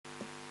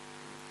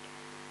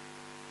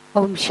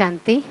Om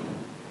Shanti.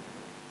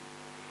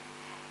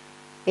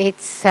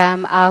 It's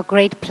our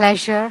great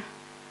pleasure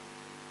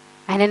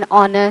and an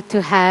honor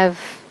to have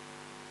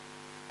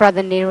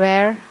Brother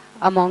Nirwair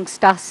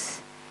amongst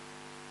us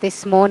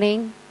this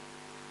morning.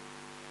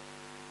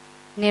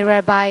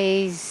 Nirwair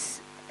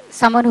is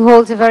someone who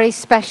holds a very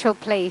special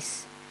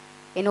place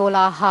in all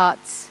our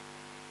hearts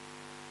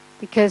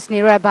because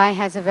Nirwair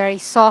has a very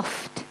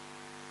soft,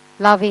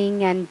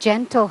 loving and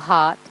gentle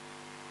heart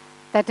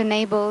that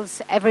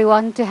enables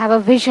everyone to have a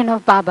vision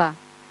of Baba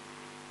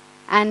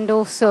and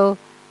also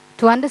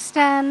to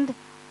understand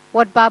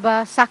what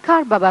Baba,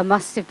 Sakar Baba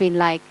must have been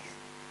like.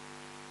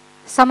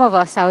 Some of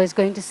us, I was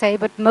going to say,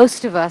 but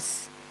most of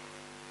us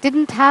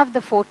didn't have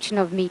the fortune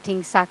of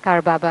meeting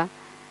Sakar Baba.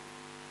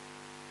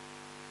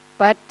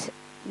 But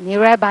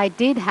Nirwair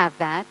did have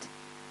that.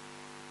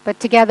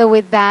 But together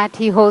with that,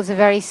 he holds a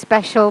very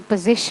special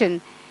position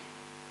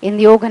in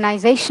the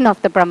organization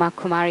of the Brahma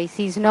Kumaris.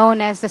 He's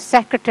known as the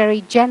Secretary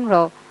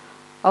General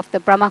of the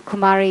Brahma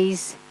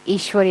Kumaris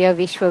Ishwariya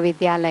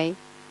Vishwavidyalaya.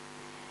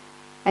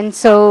 And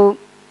so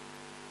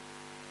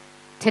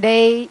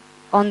today,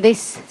 on this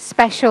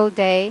special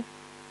day,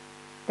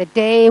 the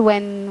day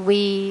when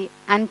we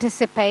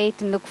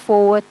anticipate and look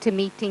forward to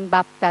meeting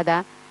Bap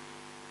Dada,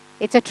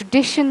 it's a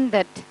tradition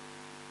that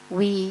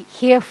we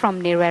hear from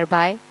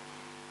Nirwair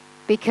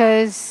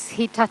because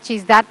he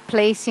touches that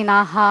place in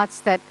our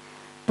hearts that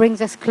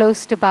brings us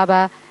close to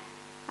Baba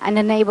and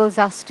enables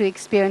us to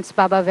experience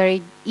Baba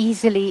very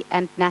easily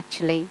and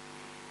naturally.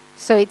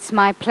 So it's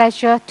my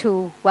pleasure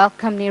to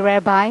welcome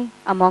Nirwair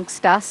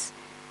amongst us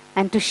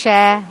and to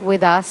share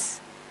with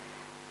us.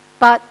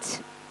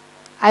 But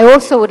I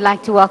also would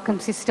like to welcome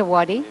Sister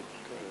Wadi.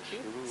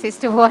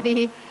 Sister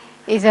Wadi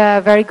is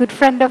a very good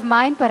friend of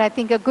mine, but I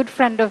think a good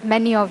friend of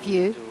many of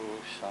you.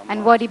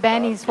 And Wadi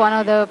Ben is one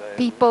of the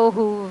people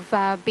who've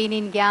been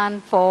in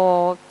Gyan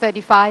for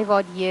 35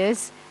 odd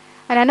years.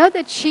 And I know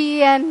that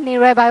she and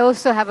Nirwair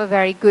also have a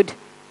very good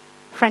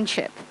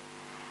friendship.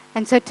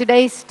 And so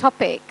today's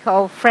topic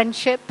of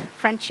friendship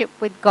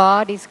with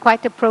God, is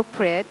quite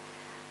appropriate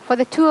for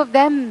the two of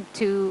them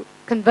to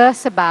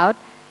converse about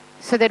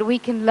so that we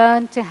can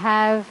learn to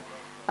have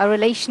a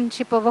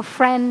relationship of a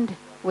friend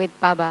with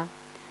Baba.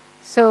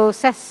 So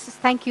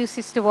thank you,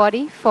 Sister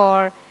Wadi,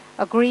 for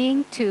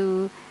agreeing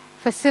to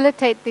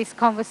facilitate this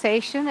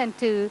conversation and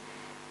to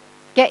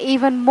get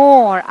even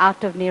more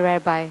out of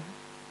Nirwair.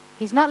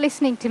 He's not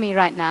listening to me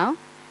right now,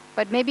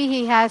 but maybe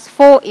he has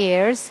 4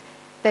 ears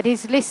that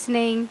he's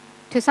listening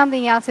to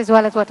something else as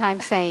well as what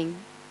I'm saying.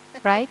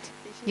 Right?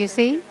 You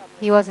see?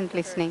 He wasn't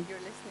listening. You're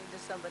listening to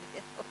somebody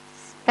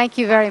else. Thank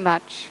you very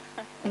much.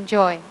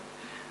 Enjoy.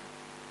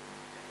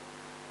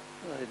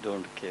 I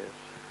don't care.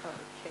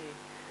 Okay.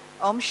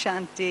 Om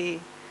Shanti.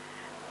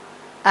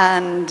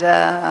 And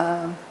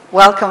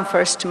welcome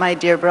first to my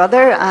dear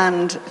brother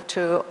and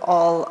to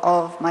all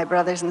of my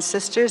brothers and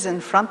sisters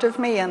in front of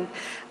me. And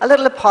a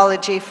little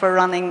apology for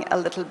running a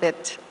little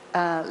bit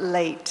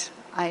late.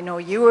 I know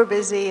you were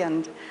busy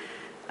and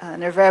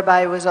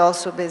Nirwair was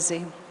also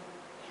busy.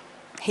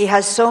 He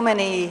has so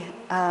many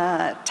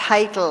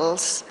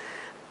titles,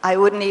 I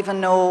wouldn't even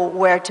know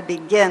where to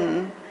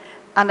begin.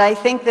 And I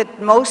think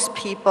that most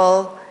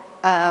people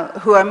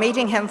who are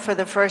meeting him for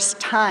the first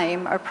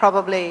time are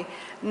probably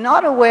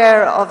not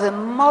aware of the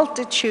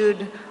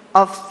multitude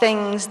of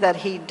things that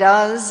he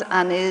does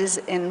and is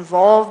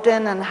involved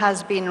in and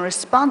has been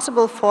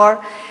responsible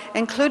for,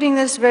 including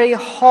this very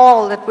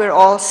hall that we're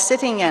all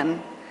sitting in.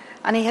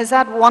 And he has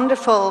that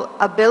wonderful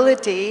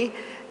ability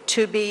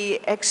to be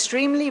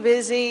extremely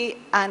busy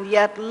and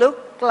yet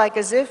look like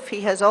as if he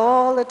has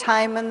all the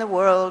time in the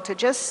world to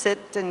just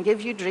sit and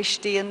give you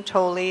drishti and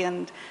toli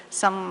and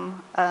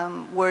some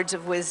words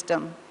of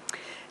wisdom.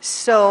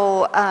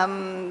 So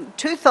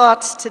 2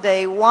 thoughts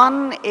today.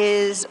 One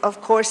is, of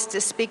course,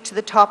 to speak to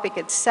the topic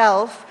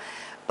itself,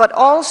 but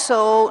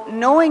also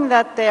knowing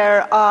that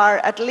there are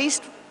at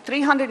least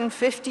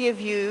 350 of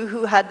you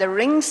who had the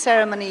ring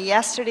ceremony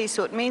yesterday,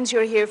 so it means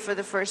you're here for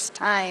the first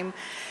time.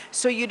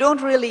 So you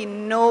don't really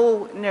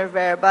know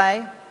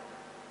Nirwair.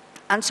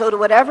 And so to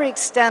whatever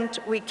extent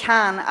we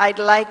can, I'd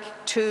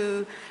like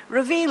to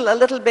reveal a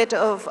little bit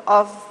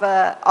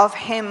of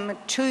him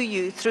to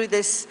you through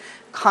this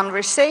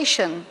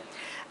conversation.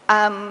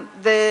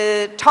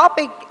 The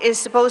topic is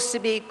supposed to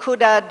be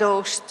Khuda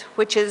Dost,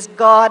 which is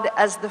God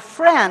as the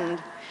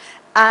friend.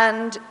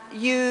 And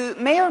you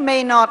may or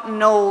may not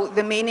know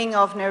the meaning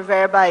of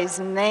Nirwair's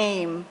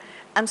name.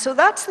 And so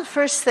that's the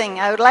first thing.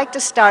 I would like to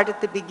start at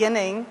the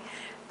beginning,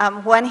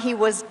 when he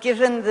was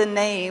given the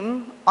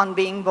name on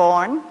being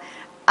born,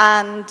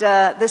 and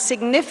the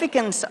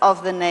significance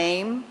of the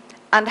name,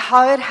 and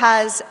how it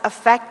has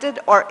affected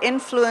or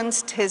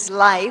influenced his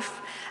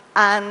life,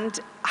 and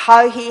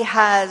how he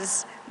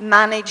has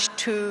managed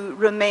to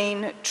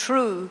remain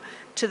true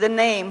to the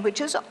name, which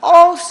is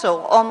also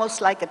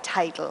almost like a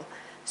title.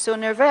 So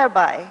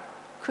Nirwair,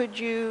 could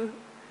you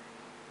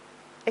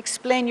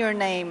explain your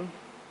name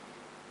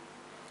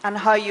and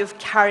how you've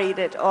carried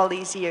it all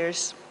these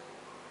years?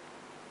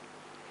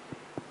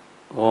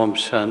 Om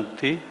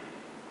Shanti.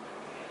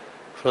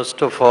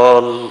 First of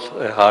all,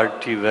 a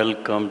hearty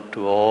welcome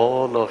to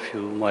all of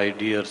you, my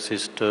dear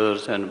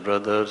sisters and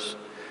brothers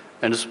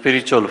and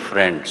spiritual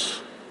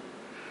friends.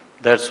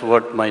 That's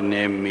what my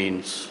name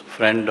means,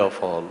 friend of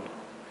all.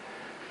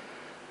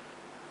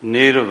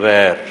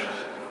 Nirwair.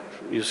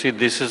 You see,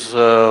 this is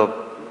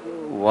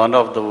one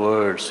of the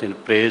words in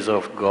praise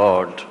of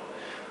God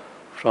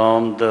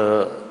from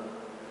the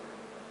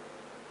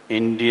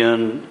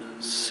Indian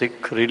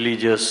Sikh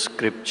religious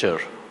scripture.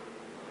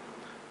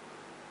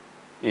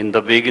 In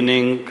the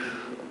beginning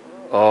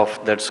of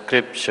that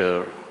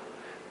scripture,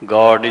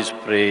 God is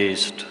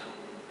praised,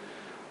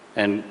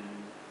 and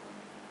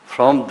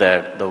from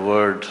that the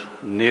word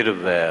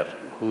Nirvair,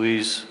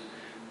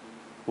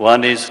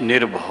 one is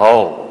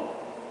Nirbhav,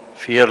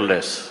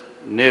 fearless,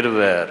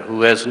 Nirvair,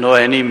 who has no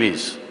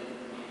enemies.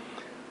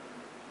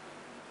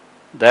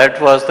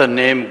 That was the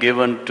name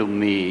given to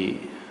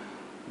me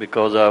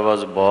because I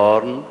was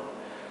born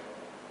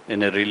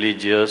in a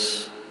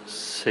religious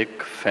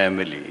Sikh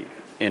family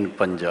in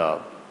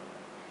Punjab.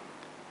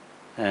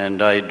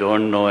 And I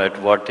don't know at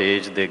what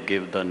age they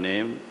give the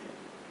name.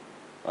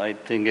 I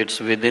think it's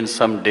within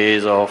some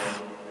days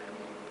of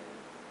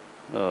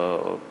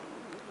Birth.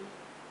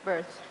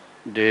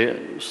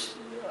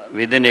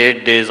 Within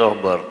 8 days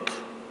of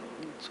birth.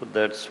 So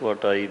that's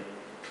what I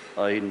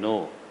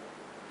know.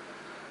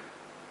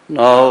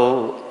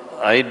 Now,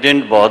 I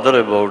didn't bother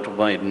about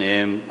my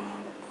name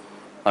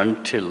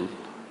until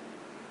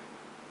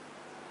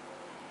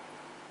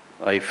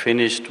I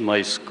finished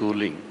my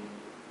schooling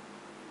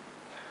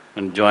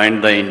and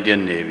joined the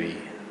Indian Navy.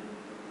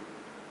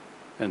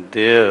 And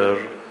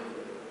there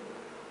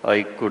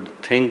I could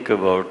think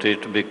about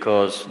it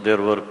because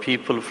there were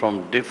people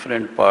from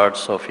different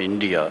parts of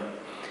India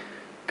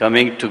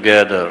coming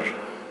together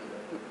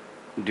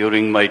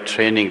during my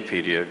training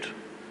period.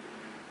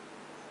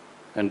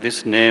 And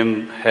this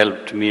name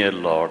helped me a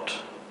lot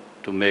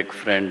to make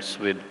friends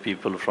with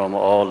people from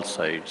all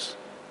sides.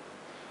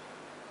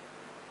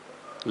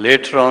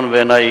 Later on,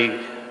 when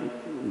I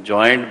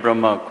joined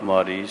Brahma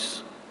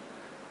Kumaris,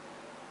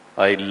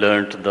 I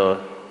learnt the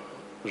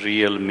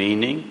real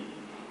meaning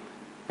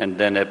and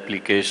then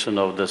application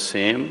of the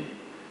same,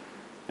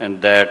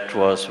 and that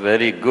was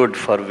very good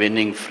for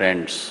winning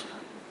friends,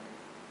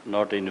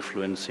 not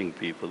influencing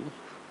people.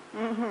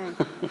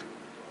 Mm-hmm.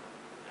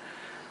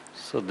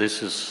 So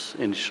this is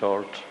in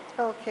short.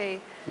 Okay.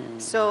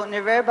 So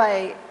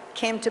Nirwair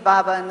came to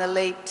Baba in the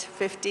late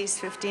 50s,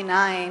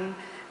 59,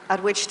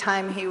 at which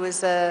time he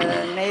was a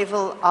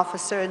naval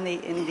officer in the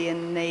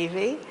Indian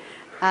Navy,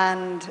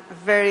 and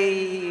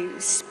very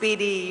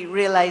speedy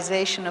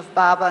realization of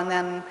Baba. And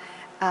then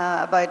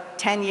about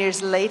 10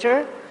 years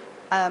later,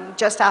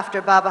 just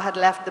after Baba had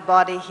left the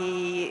body,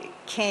 he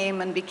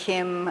came and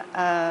became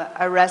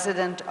a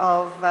resident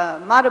of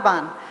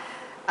Madhuban.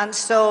 And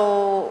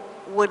so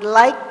would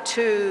like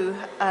to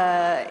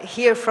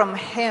hear from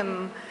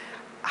him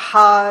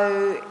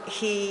how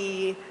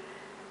he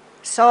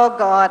saw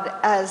God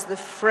as the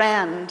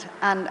friend,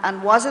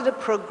 and was it a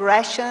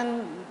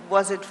progression?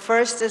 Was it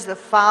first as the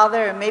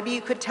father? Maybe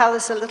you could tell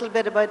us a little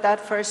bit about that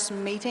first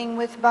meeting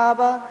with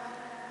Baba.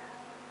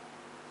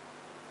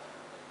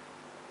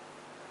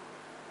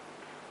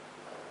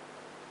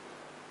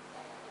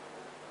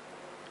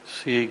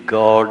 See,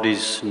 God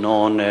is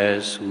known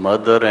as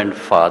mother and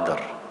father.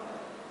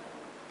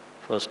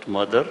 First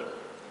mother,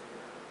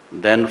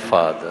 then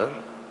father,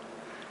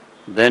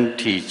 then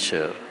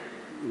teacher,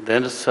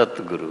 then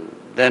Satguru,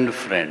 then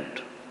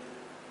friend.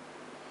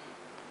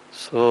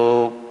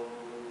 So,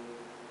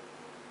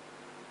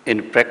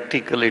 in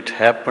practical it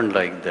happened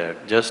like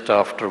that. Just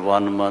after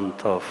 1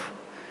 month of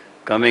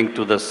coming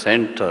to the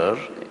center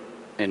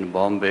in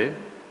Bombay,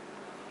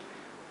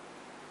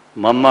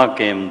 Mama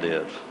came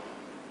there.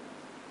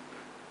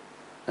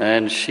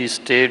 And she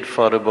stayed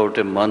for about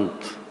a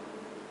month.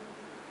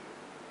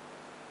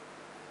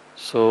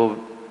 So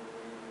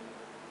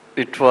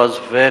it was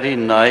very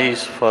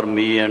nice for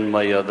me and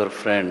my other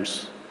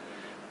friends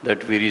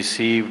that we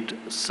received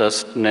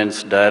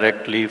sustenance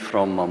directly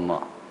from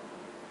Mama.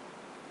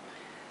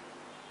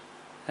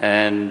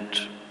 And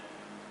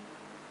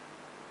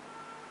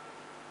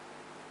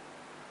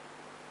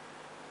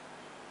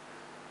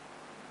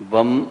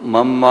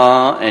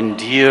Mama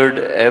endeared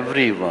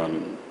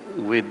everyone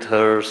with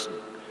her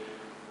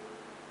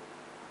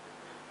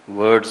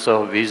words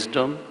of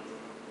wisdom.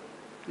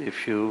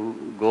 If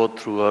you go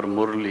through our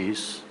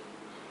Murlis,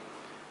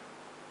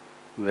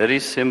 very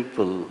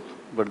simple,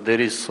 but there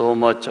is so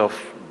much of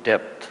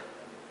depth.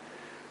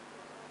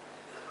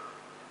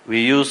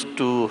 We used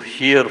to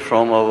hear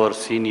from our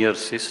senior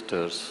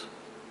sisters,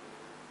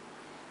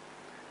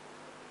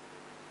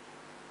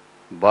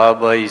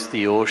 Baba is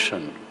the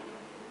ocean,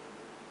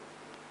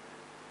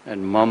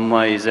 and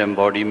Mama is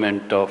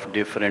embodiment of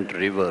different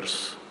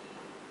rivers.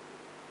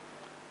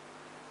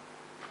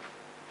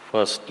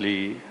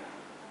 Firstly,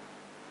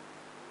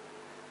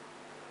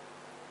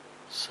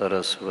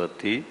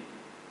 Saraswati,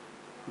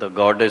 the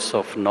goddess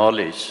of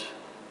knowledge.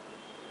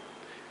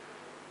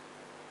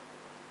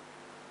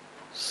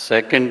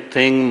 Second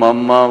thing,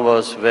 Mama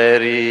was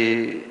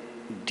very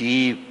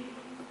deep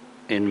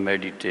in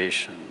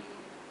meditation.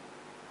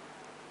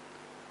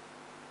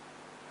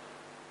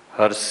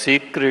 Her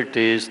secret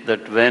is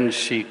that when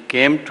she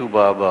came to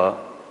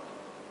Baba,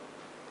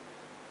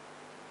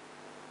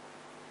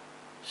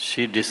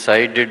 she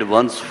decided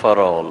once for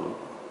all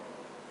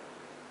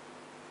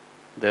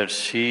that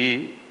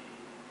she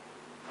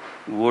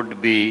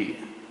would be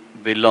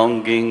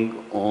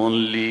belonging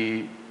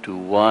only to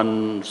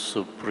one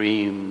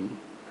Supreme,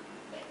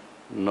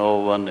 no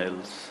one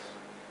else.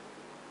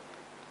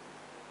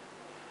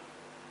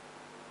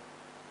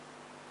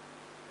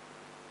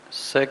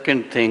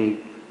 Second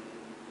thing,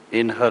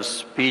 in her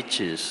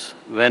speeches,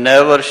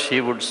 whenever she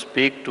would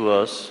speak to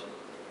us,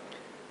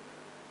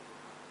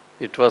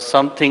 it was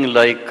something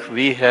like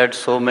we had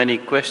so many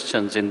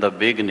questions in the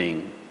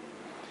beginning,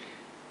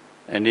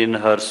 and in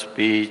her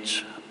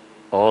speech,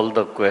 all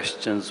the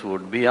questions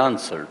would be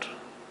answered.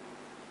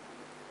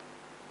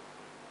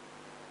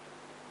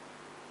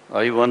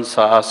 I once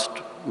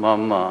asked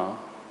Mama,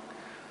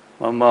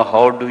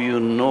 how do you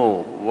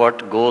know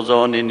what goes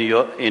on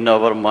in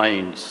our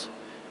minds?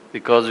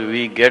 Because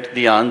we get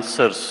the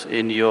answers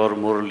in your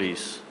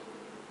murlis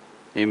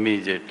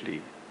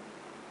immediately.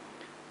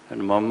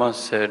 And Mama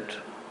said,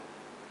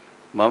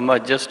 Mama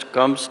just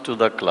comes to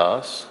the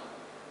class,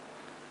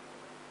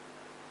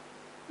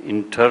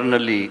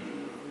 internally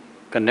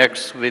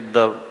connects with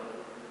the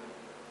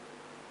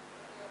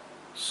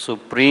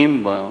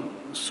Supreme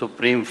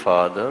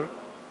Father,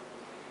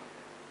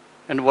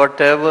 and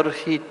whatever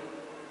He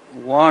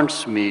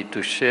wants me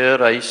to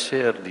share, I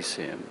share the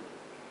same.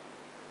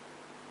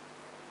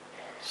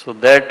 So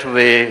that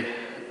way,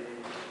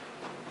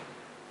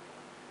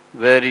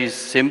 very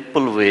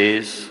simple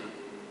ways,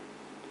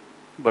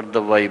 but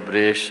the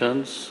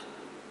vibrations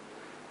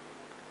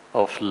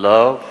of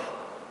love,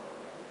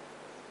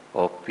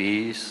 of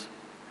peace,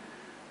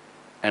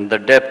 and the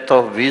depth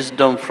of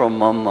wisdom from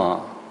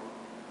Mama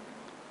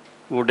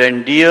would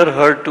endear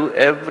her to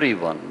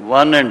everyone,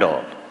 one and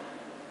all.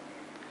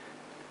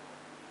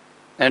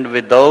 And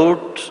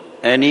without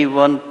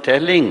anyone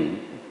telling,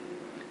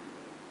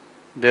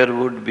 there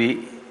would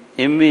be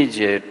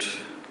immediate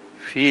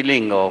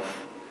feeling of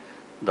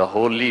the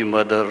Holy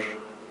Mother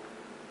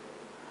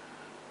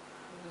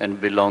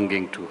and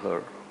belonging to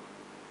her.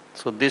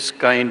 So this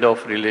kind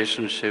of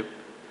relationship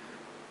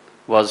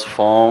was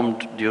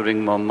formed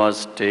during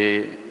Mama's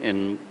stay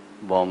in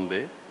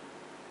Bombay.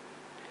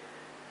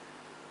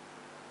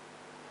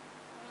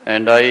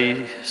 And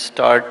I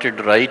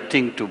started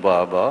writing to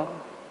Baba,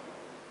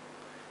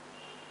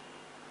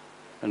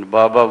 and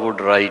Baba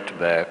would write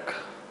back.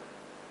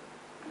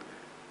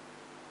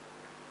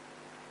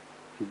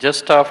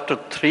 Just after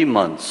 3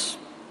 months,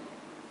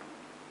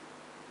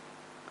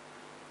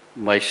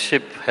 my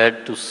ship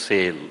had to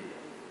sail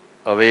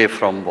away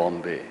from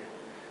Bombay,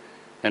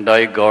 and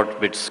I got a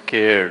bit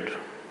scared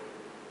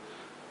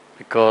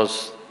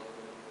because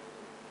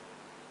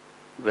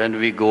when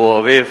we go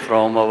away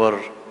from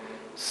our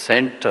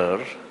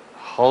center,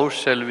 how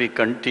shall we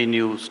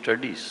continue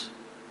studies?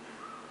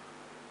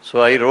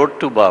 So I wrote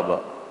to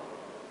Baba,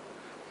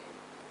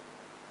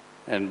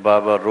 and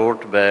Baba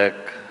wrote back,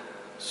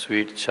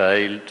 sweet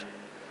child,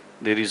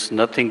 there is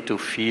nothing to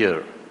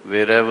fear.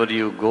 Wherever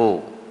you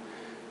go,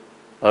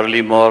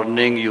 early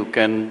morning you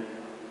can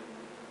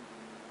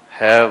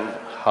have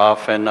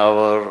half an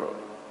hour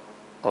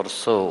or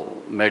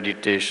so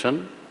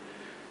meditation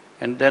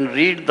and then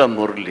read the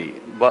Murli.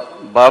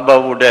 Baba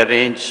would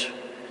arrange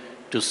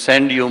to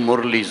send you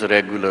Murlis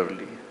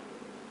regularly.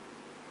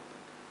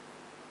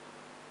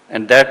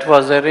 And that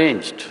was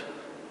arranged.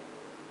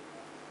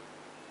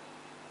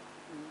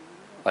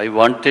 I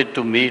wanted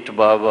to meet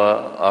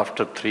Baba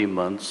after 3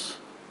 months,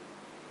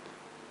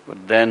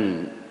 but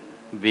then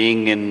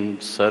being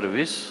in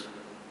service,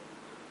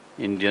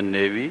 Indian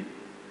Navy,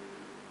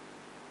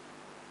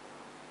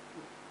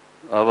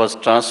 I was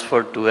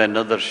transferred to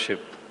another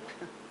ship.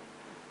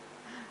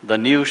 The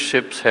new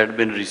ships had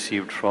been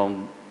received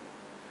from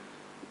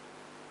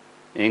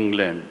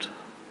England.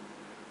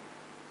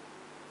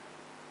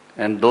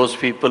 And those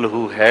people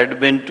who had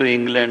been to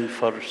England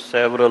for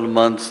several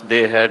months,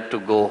 they had to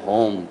go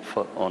home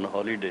on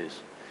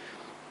holidays.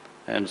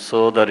 And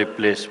so the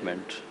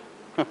replacement.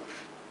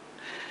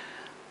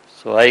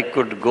 So I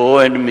could go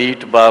and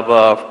meet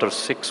Baba after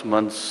 6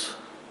 months.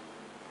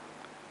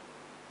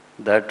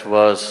 That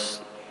was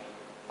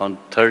on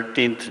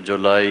 13th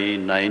July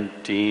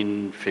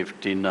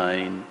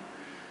 1959.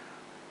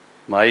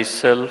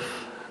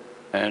 Myself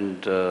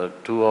and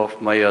 2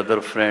 of my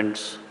other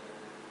friends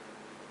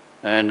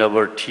and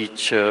our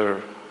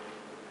teacher,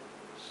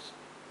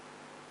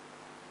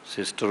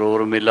 Sister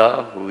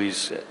Urmila, who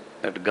is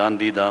at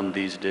Gandhi Dham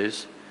these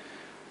days.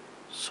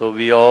 So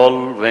we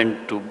all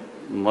went to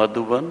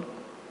Madhuban,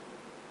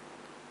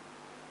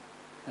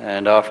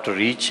 and after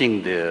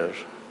reaching there,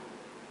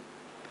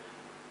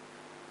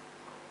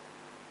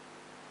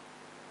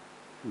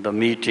 the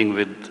meeting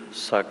with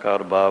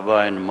Sakar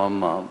Baba and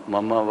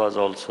Mama was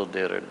also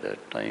there at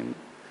that time,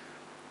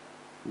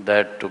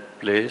 that took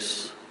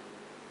place.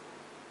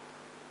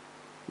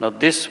 Now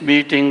this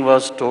meeting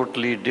was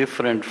totally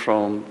different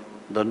from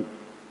the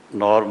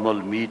normal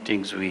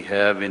meetings we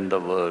have in the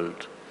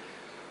world.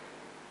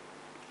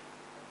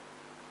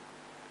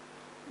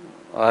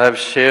 I have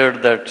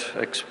shared that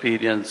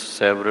experience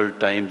several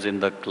times in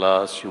the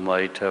class. You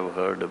might have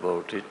heard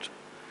about it.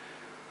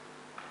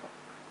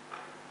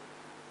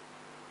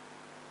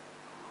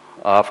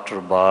 After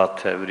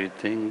bath,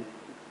 everything,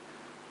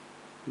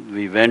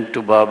 we went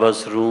to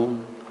Baba's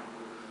room.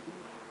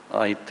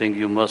 I think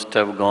you must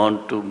have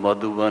gone to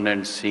Madhuban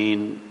and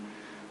seen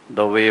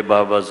the way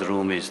Baba's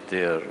room is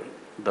there.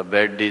 The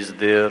bed is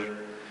there.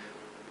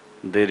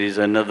 There is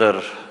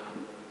another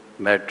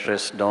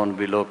mattress down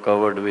below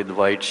covered with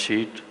white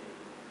sheet.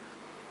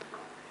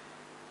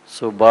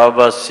 So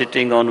Baba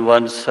sitting on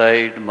one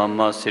side,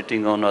 Mama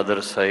sitting on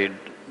other side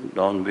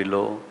down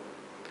below,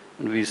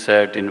 and we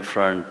sat in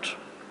front.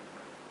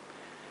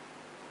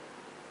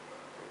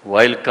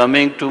 While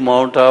coming to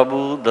Mount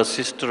Abu, the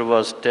sister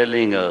was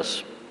telling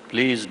us,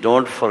 please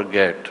don't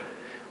forget,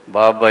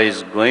 Baba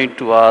is going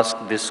to ask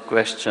this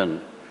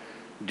question.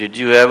 Did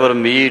you ever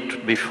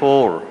meet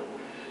before?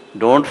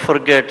 Don't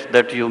forget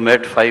that you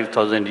met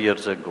 5,000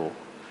 years ago.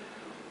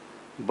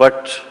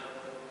 But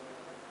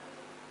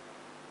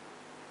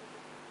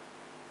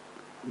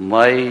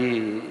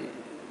my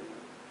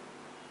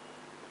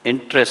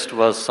interest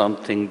was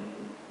something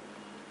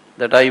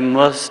that I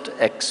must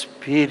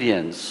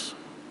experience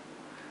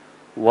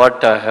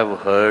what I have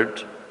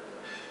heard,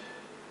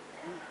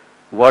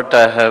 what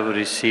I have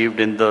received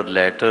in the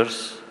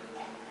letters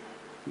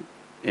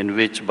in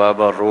which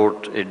Baba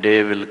wrote, a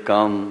day will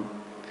come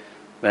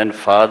when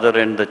father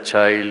and the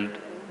child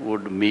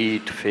would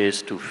meet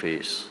face to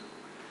face.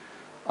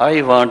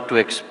 I want to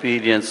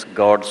experience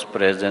God's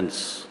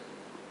presence.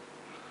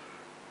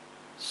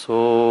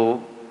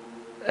 So,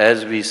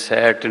 as we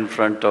sat in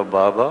front of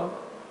Baba,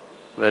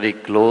 very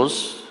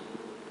close,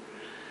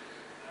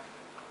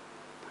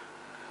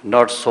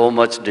 not so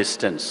much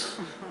distance.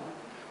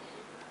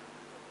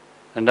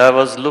 And I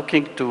was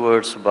looking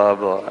towards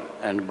Baba,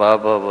 and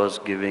Baba was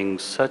giving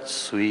such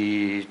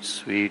sweet,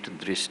 sweet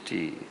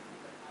drishti.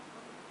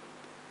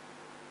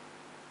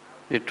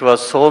 It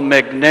was so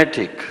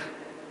magnetic.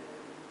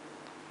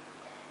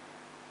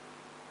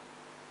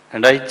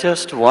 And I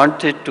just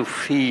wanted to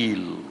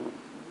feel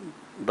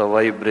the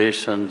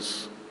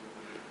vibrations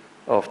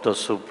of the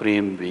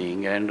Supreme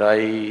Being. And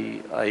I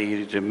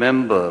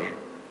remember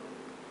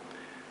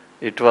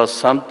it was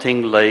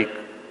something like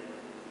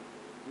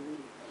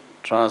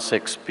trance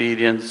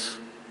experience.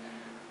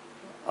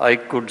 I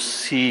could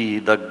see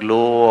the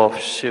glow of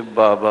Shiv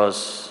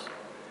Baba's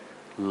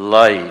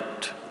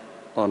light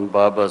on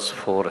Baba's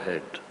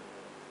forehead.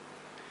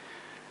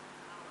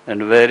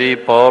 And very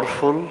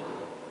powerful,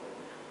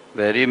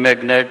 very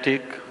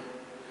magnetic,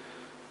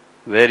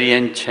 very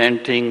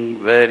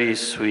enchanting, very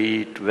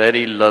sweet,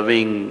 very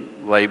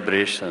loving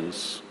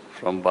vibrations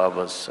from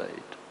Baba's side.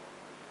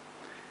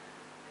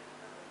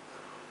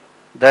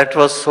 That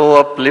was so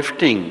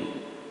uplifting.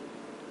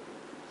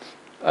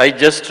 I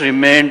just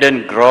remained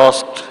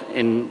engrossed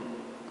in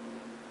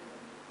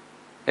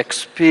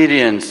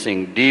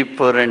experiencing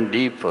deeper and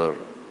deeper.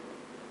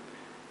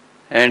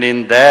 And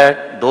in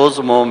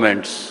those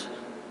moments,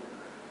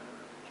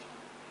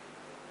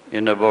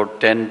 in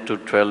about 10 to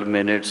 12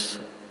 minutes,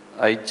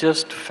 I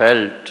just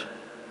felt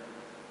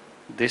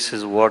this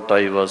is what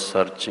I was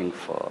searching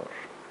for.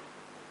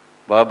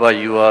 Baba,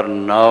 you are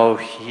now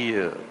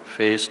here,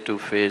 face to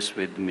face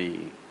with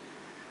me.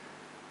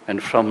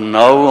 And from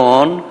now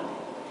on,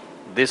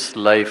 this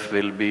life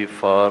will be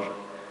for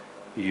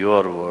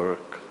your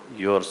work,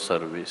 your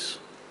service.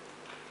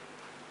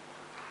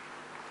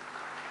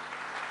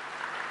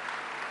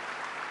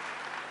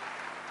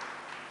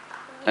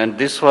 And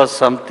this was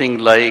something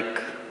like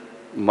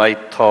my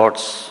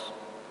thoughts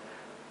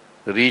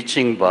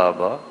reaching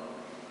Baba,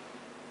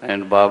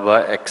 and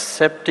Baba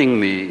accepting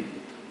me,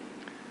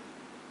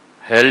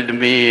 held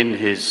me in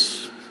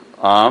his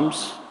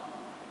arms,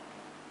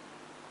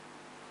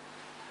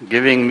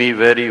 giving me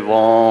very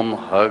warm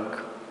hug,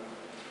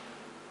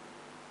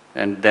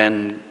 and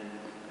then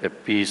a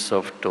piece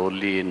of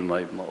toli in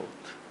my mouth.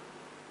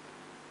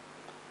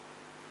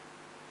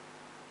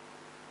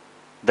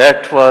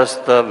 That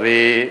was the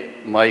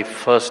way my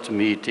first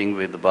meeting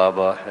with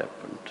Baba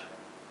happened.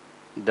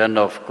 Then,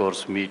 of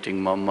course,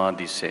 meeting Mama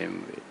the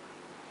same way.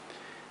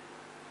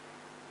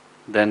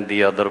 Then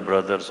the other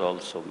brothers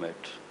also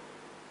met.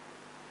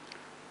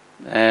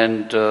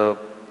 And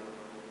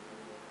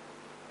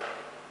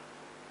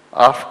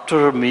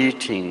after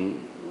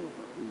meeting,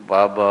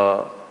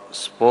 Baba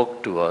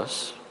spoke to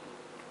us.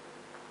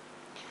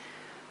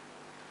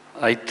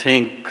 I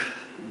think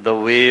the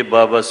way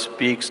Baba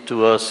speaks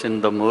to us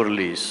in the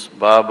Murlis,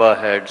 Baba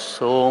had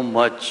so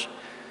much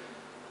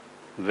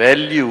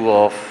value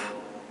of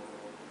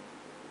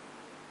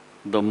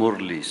the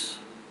Murlis.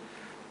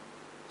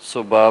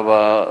 So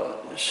Baba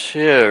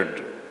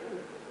shared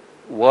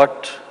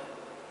what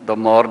the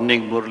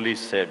morning Murli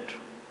said,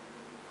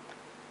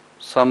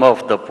 some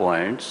of the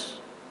points,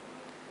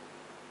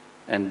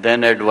 and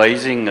then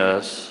advising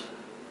us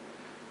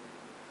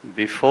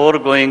before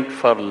going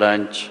for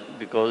lunch,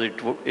 because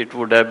it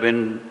would have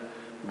been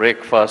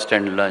breakfast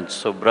and lunch,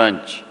 so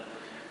brunch.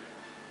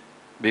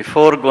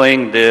 Before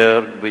going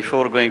there,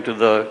 before going to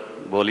the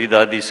Boli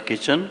Dadi's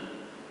kitchen,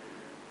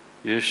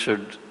 you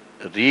should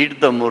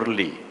read the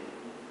Murli,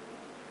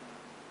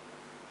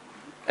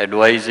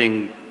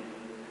 advising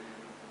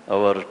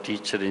our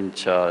teacher in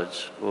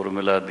charge,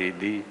 Urmila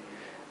Didi,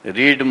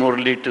 read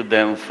Murli to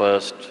them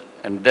first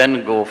and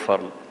then go for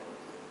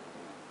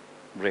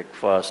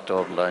breakfast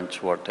or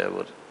lunch,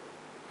 whatever.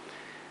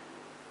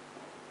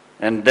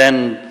 And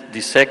then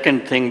the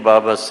second thing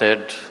Baba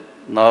said,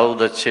 now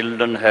the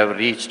children have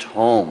reached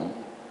home.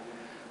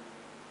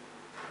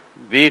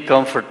 Be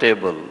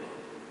comfortable.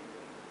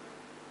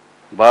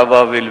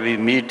 Baba will be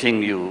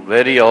meeting you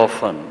very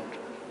often,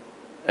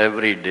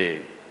 every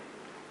day.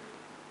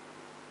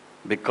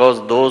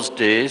 Because those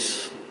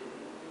days,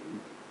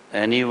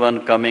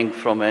 anyone coming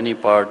from any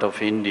part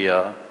of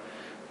India,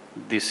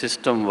 the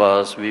system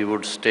was we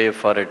would stay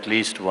for at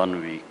least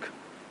 1 week.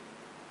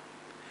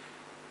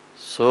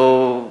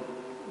 So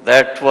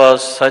that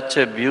was such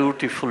a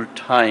beautiful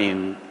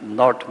time.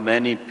 Not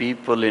many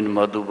people in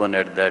Madhuban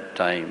at that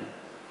time.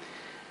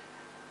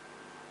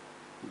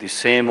 The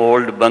same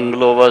old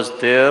bungalow was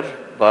there,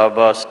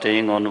 Baba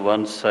staying on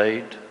one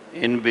side,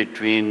 in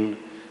between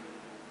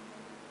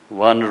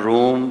one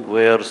room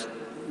where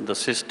the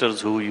sisters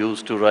who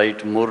used to write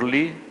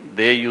Murli,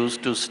 they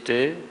used to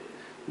stay,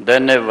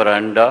 then a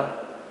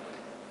veranda,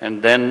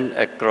 and then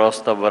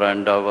across the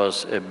veranda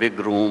was a big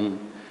room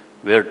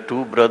where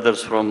 2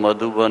 brothers from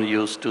Madhuban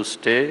used to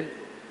stay,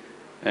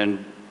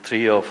 and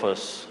 3 of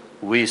us,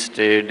 we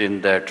stayed in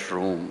that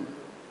room,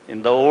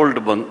 in the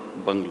old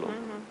bungalow. Mm-hmm.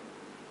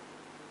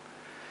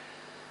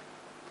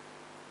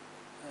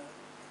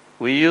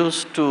 We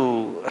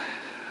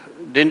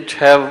didn't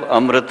have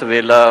Amrit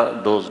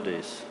Vela those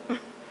days.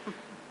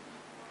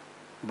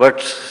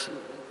 But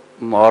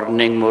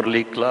morning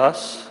Murli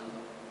class,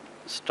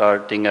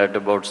 starting at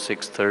about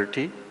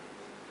 6:30,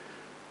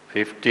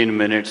 15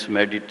 minutes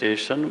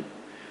meditation,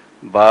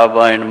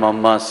 Baba and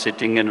Mama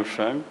sitting in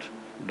front,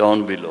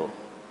 down below.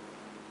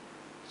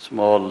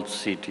 Small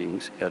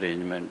seating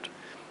arrangement.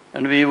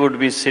 And we would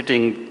be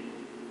sitting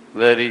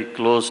very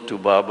close to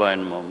Baba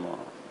and Mama.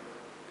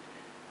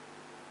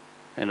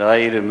 And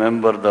I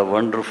remember the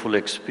wonderful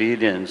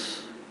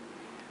experience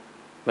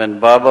when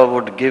Baba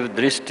would give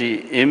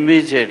drishti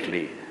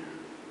immediately.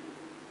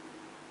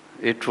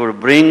 It would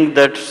bring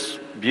that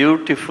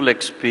beautiful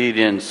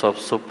experience of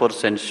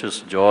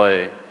supersensuous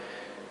joy,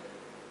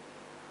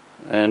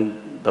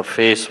 and the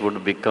face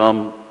would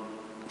become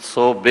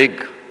so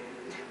big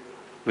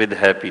with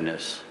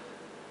happiness.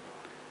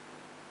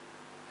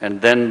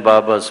 And then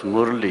Baba's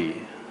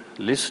Murli,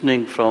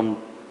 listening from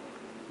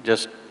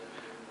just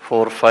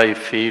 4 or 5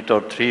 feet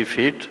or 3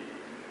 feet,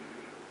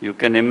 you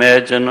can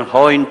imagine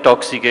how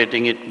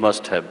intoxicating it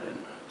must have been.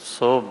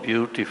 So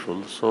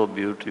beautiful, so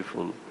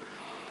beautiful.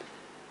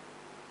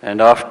 And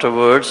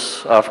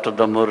afterwards, after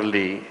the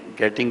Murli,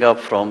 getting up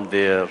from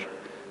there,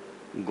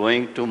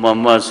 going to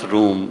Mama's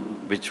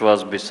room, which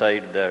was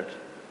beside that,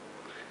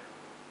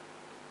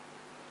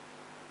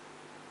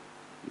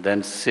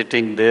 then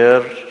sitting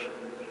there,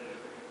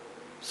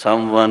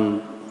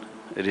 someone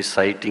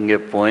reciting a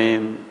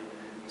poem,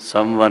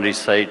 someone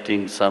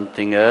reciting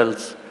something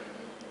else,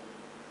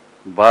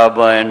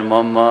 Baba and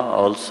Mama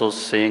also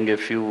saying a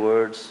few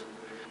words,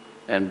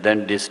 and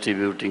then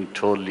distributing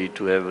totally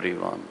to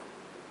everyone.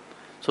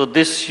 So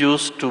this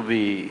used to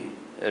be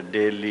a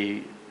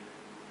daily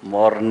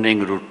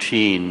morning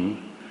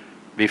routine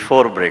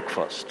before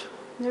breakfast.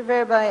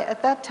 Nirwair,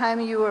 at that time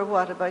you were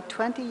what, about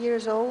 20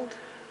 years old?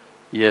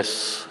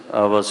 Yes,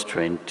 I was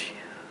 20.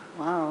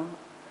 Wow.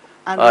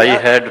 And I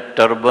had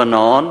turban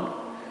on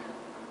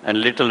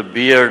and little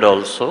beard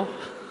also.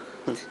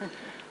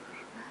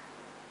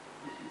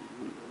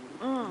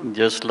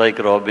 Just like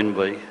Robin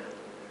Bhai.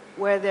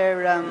 Were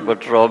there...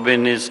 But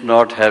Robin is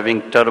not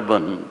having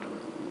turban.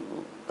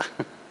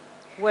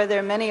 Were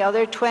there many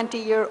other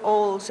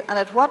 20-year-olds? And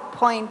at what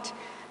point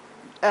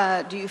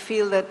do you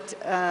feel that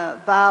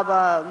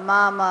Baba,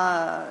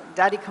 Mama,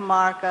 Daddy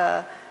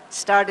Kamarka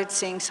started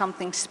seeing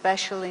something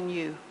special in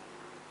you?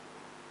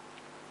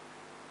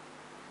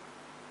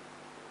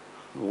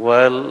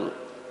 Well...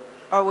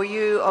 Or were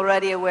you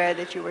already aware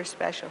that you were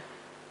special?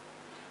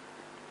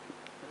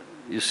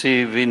 You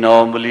see, we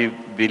normally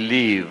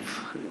believe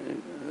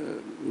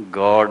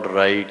God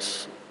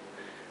writes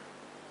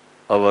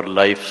our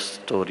life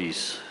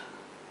stories.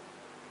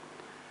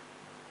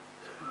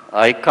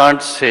 I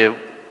can't say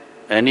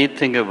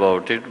anything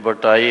about it,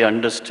 but I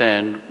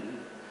understand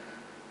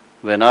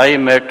when I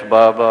met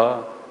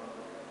Baba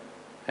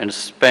and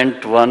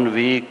spent 1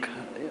 week,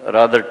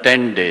 rather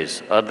 10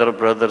 days, other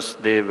brothers,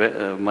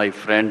 my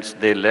friends,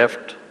 they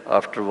left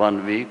after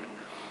 1 week.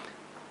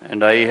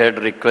 And I had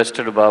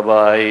requested Baba,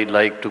 I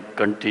like to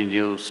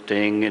continue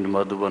staying in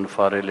Madhuban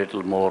for a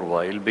little more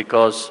while,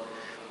 because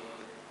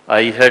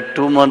I had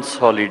 2 months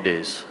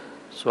holidays,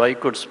 so I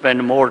could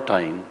spend more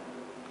time.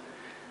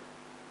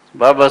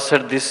 Baba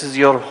said, this is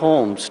your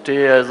home,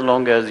 stay as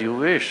long as you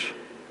wish.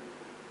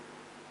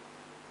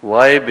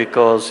 Why?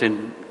 Because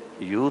in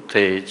youth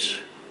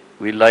age,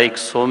 we like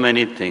so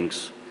many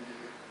things.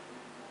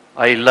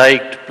 I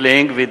liked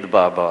playing with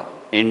Baba,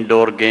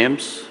 indoor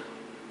games,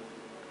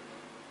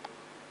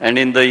 and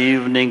in the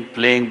evening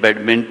playing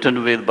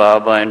badminton with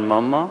Baba and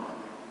Mama.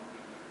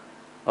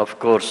 Of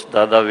course,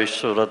 Dada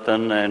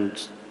Vishwaratan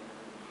and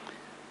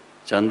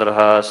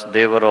Chandrahas,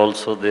 they were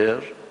also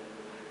there.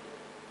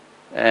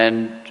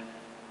 And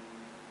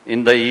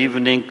in the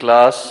evening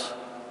class,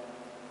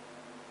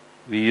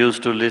 we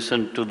used to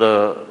listen to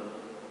the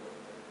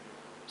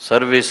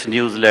service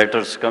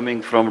newsletters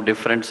coming from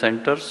different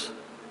centers,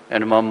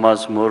 and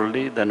Mamma's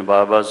Murli, then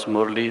Baba's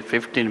Murli,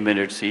 15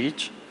 minutes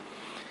each.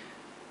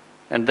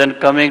 And then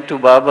coming to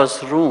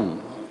Baba's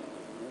room,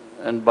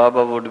 and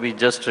Baba would be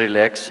just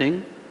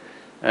relaxing,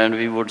 and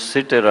we would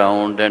sit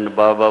around, and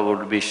Baba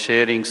would be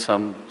sharing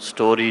some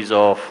stories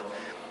of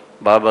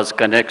Baba's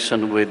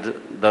connection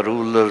with the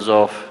rulers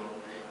of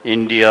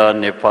India,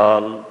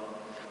 Nepal.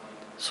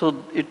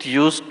 So it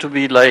used to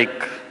be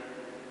like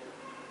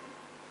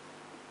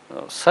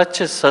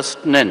such a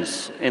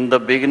sustenance. In the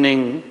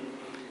beginning,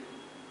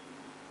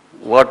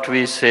 what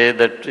we say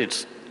that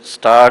it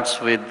starts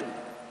with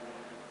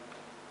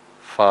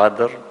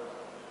father,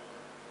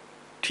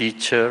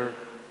 teacher,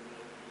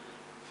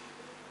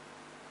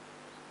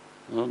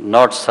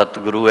 not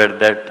Satguru at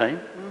that time,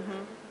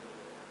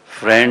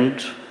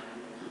 friend.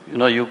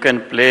 You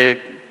can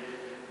play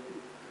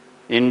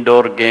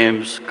indoor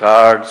games,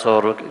 cards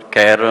or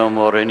carom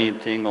or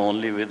anything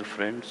only with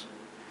friends.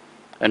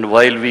 And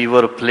while we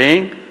were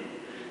playing,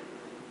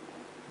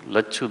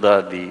 Lachu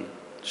Dadi,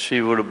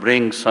 she would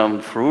bring some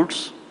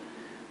fruits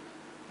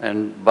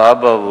and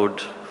Baba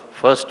would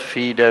first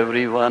feed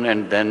everyone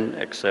and then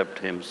accept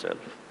himself.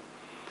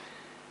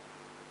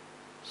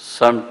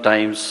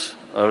 Sometimes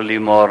early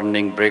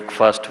morning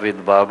breakfast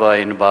with Baba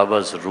in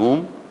Baba's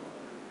room.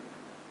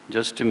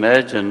 Just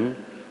imagine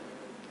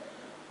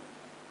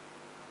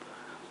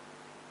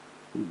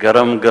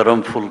garam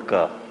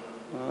fulka.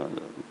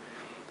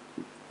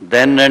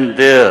 Then and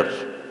there,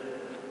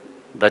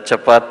 the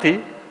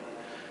chapati,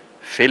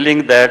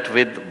 filling that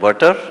with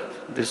butter,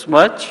 this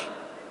much,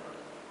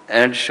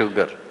 and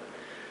sugar.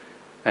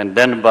 And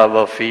then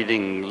Baba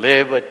feeding,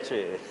 le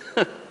bacche.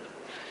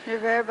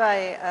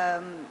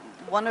 Nirwair,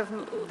 one of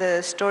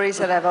the stories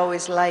that I've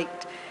always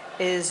liked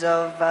is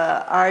of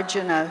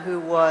Arjuna,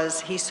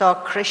 he saw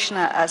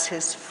Krishna as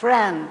his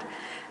friend,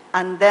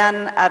 and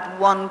then at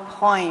one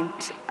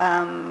point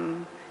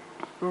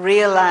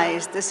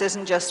realized, this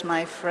isn't just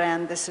my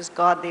friend, this is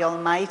God the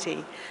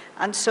Almighty.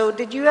 And so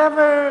did you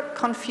ever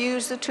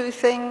confuse the two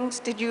things?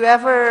 Did you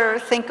ever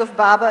think of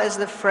Baba as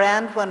the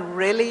friend when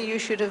really you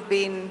should have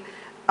been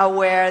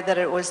aware that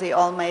it was the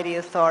Almighty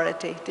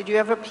Authority? Did you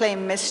ever play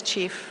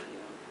mischief?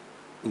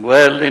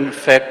 Well, in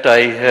fact,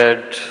 I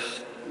had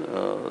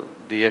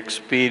the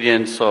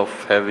experience of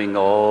having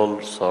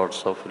all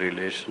sorts of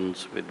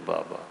relations with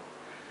Baba.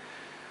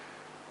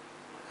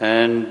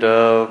 And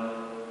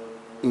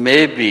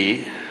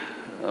maybe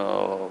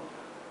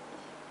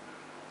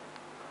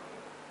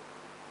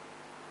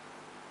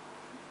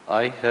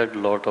I had a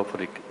lot of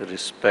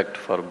respect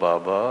for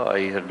Baba,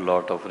 I had a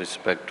lot of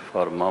respect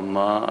for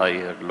Mama, I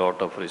had a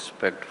lot of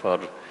respect for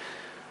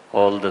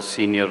all the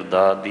senior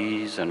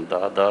dadis and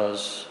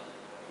dadas.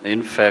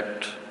 In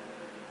fact,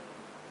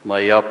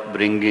 my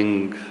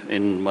upbringing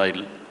in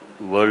my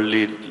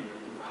worldly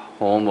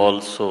home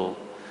also,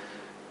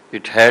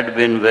 it had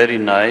been very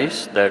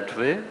nice that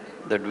way,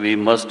 that we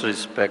must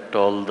respect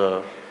all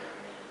the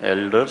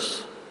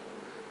elders.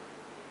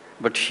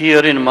 But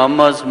here in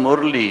Mama's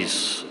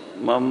Murlis,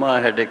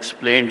 Mama had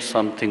explained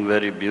something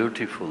very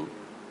beautiful.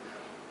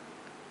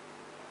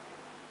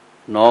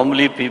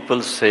 Normally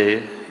people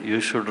say you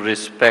should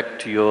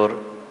respect your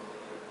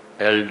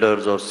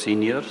elders or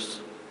seniors.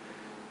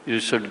 You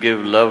should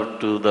give love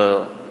to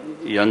the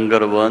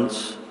younger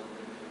ones.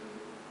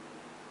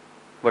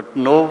 But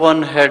no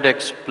one had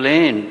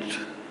explained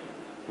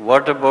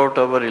what about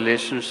our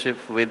relationship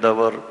with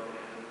our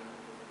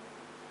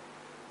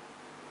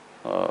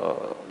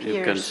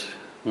peers.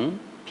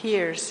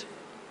 Peers.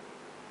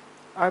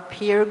 Our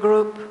peer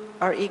group,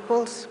 our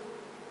equals?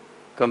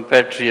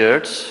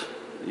 Compatriots,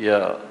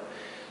 yeah.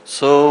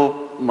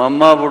 So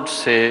Mama would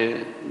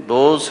say,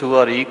 those who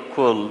are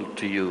equal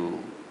to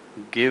you,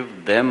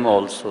 give them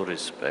also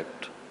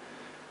respect.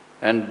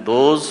 And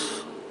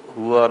those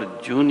who are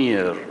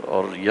junior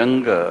or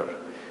younger,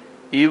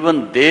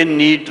 even they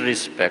need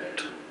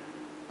respect,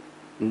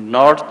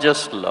 not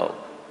just love.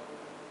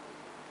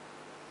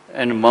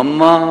 And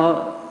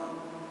Mama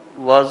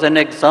was an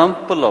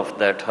example of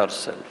that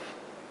herself.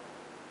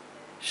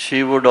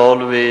 She would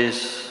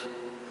always,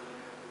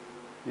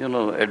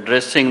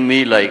 addressing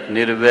me like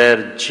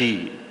Nirwair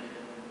ji,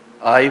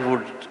 I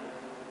would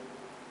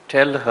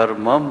tell her,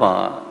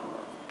 Mama,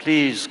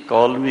 please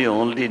call me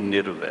only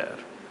Nirwair.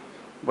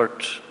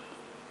 But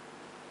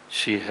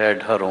she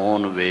had her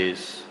own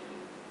ways,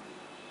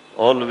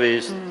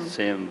 always the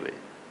same way.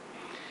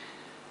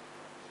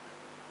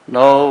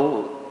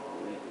 Now,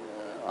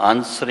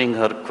 answering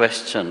her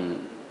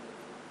question,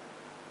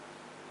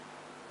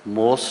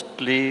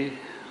 mostly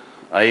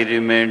I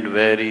remained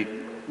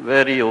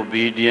very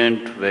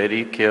obedient,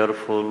 very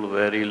careful,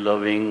 very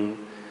loving,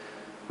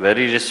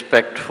 very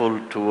respectful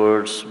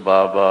towards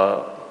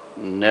Baba,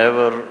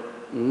 never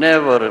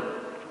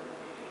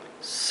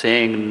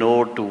saying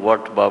no to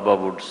what Baba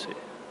would say.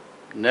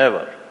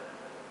 Never.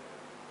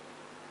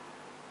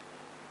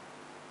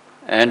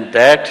 And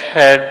that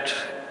had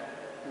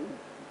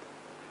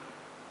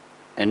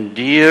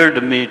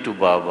endeared me to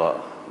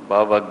Baba.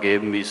 Baba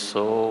gave me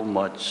so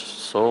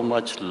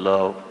much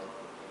love.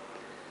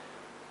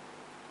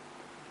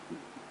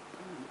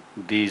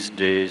 These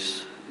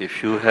days,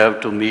 if you have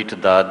to meet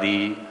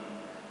Dadi,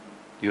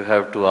 you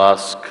have to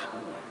ask,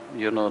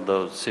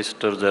 the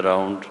sisters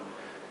around,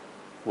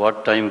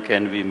 what time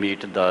can we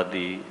meet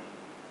Dadi?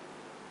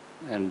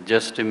 And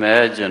just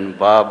imagine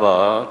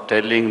Baba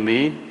telling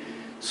me,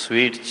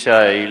 sweet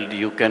child,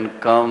 you can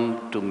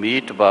come to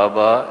meet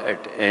Baba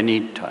at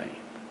any time.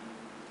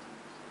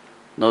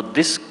 Now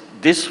this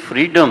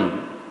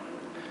freedom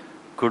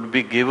could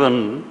be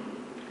given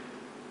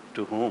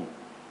to whom?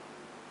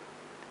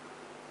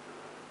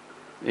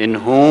 In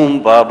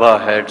whom Baba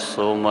had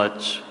so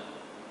much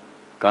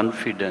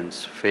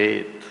confidence,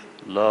 faith,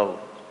 love.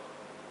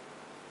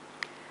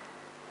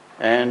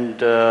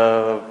 And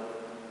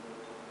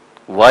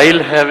while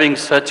having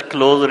such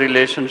close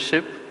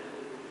relationship,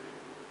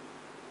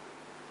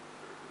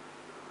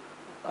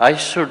 I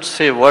should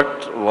say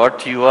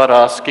what you are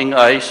asking,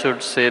 I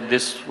should say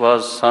this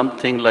was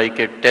something like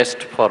a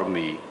test for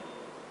me.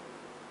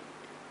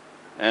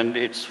 And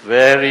it's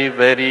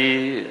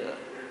very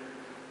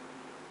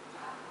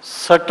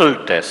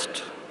subtle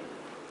test.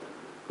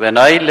 When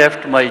I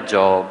left my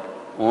job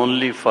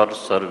only for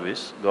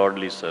service,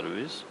 godly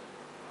service,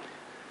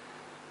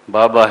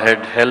 Baba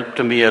had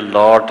helped me a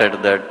lot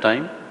at that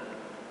time.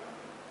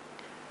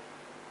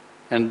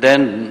 And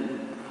then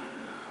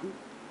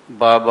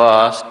Baba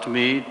asked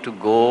me to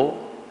go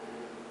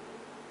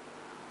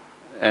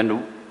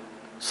and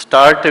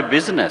start a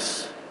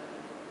business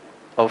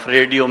of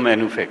radio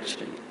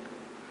manufacturing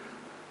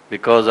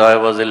because I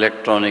was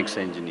electronics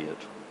engineer.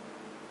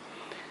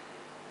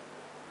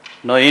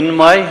 Now in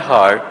my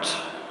heart,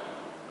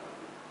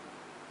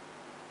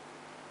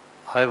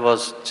 I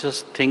was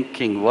just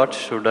thinking, what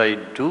should I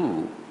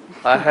do?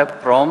 I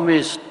have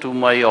promised to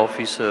my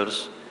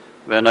officers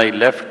when I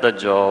left the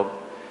job,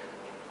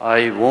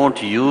 I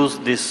won't use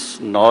this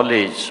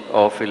knowledge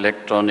of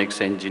electronics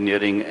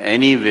engineering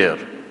anywhere.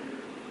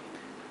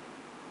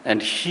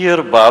 And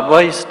here Baba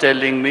is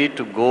telling me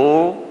to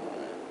go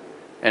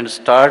and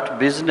start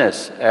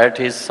business at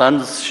his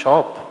son's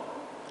shop,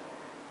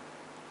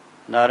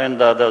 Narayan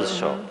Dada's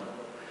shop.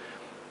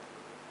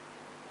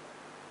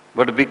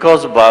 But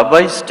because Baba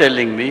is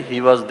telling me, he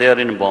was there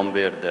in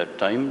Bombay at that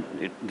time,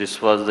 this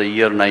was the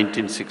year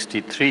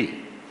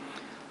 1963.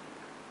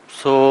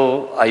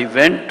 So I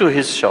went to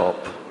his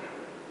shop.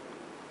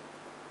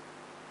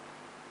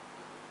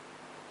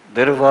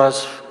 There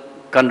was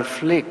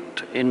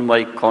conflict in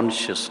my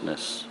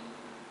consciousness.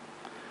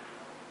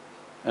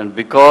 And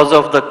because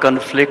of the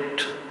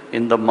conflict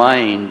in the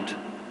mind,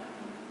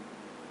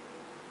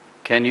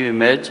 can you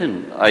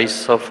imagine? I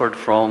suffered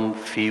from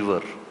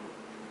fever,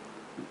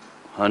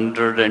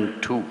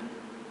 102.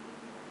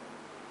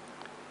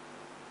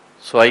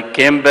 So I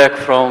came back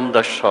from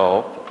the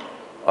shop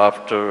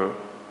after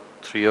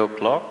 3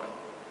 o'clock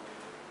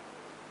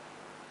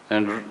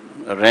and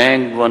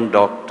rang one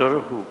doctor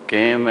who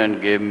came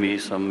and gave me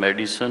some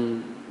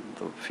medicine.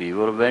 The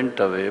fever went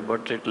away,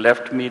 but it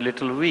left me a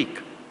little weak.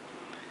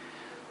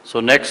 So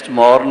next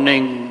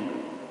morning,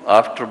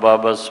 after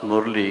Baba's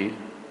Murli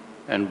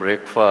and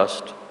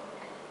breakfast,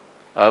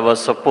 I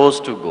was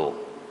supposed to go,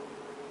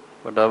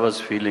 but I was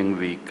feeling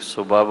weak.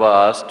 So Baba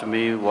asked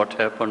me what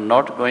happened,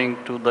 not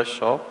going to the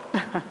shop.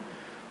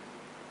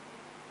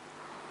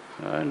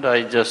 And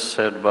I just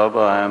said, Baba,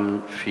 I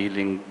am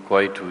feeling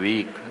quite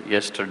weak.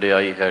 Yesterday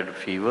I had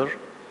fever,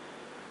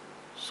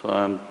 so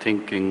I'm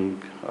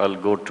thinking I'll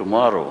go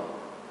tomorrow.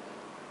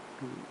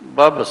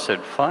 Baba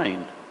said,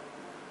 fine.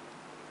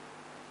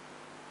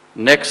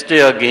 Next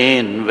day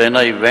again, when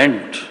I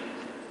went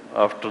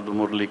after the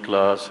Murli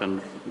class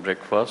and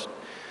breakfast,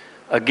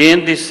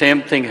 again the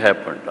same thing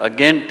happened.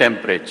 Again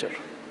temperature,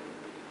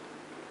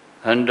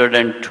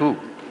 102.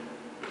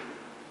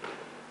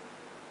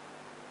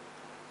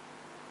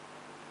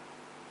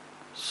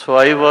 So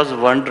I was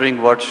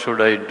wondering what should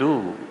I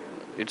do.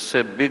 It's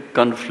a big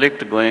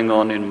conflict going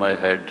on in my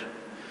head.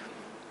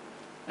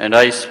 And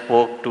I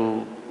spoke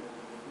to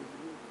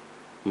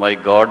my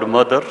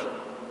godmother,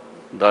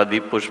 Dadi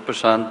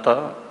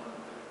Pushpashanta,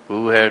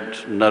 who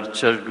had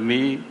nurtured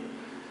me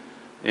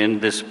in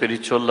the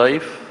spiritual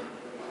life.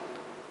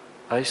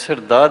 I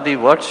said, Dadi,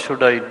 what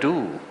should I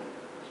do?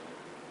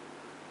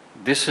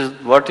 This is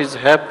what is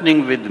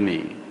happening with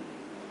me.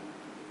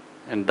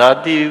 And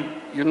Dadi,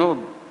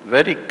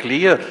 very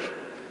clear.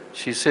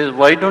 She says,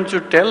 why don't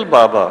you tell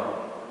Baba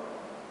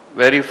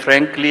very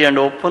frankly and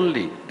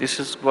openly,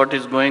 this is what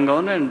is going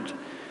on and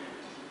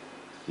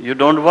You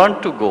don't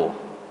want to go.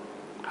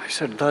 I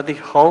said, Dadi,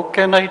 how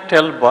can I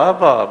tell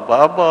Baba?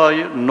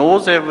 Baba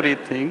knows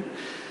everything.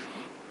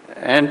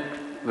 And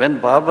when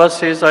Baba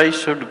says I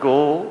should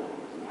go,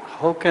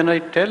 how can I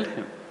tell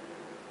him?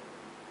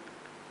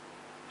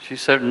 She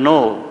said,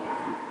 no,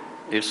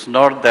 it's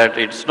not that,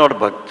 it's not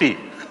bhakti.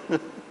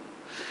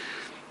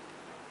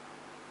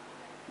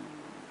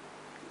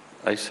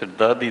 I said,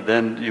 Dadi,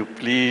 then you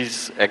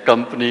please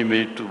accompany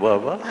me to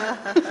Baba.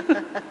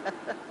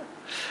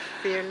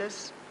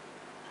 Fearless.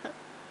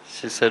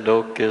 She said,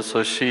 okay.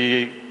 So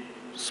she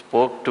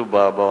spoke to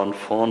Baba on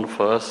phone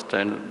first,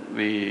 and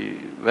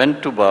we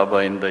went to Baba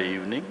in the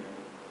evening.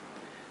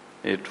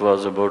 It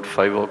was about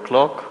 5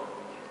 o'clock.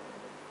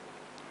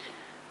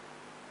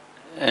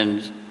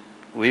 And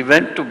we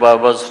went to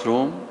Baba's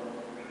room,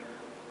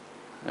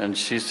 and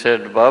she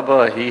said,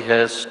 Baba, he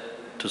has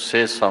to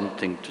say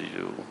something to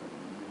you.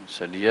 I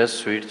said, yes,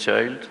 sweet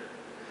child.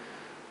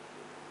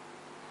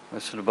 I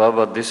said,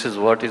 Baba, this is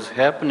what is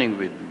happening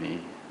with me.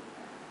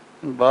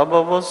 And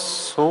Baba was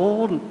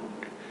so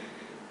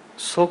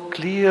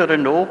clear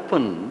and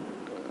open.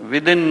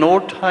 Within no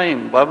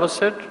time, Baba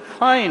said,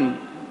 fine,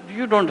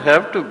 you don't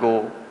have to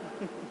go.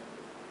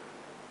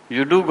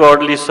 You do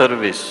godly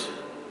service.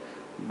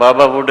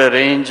 Baba would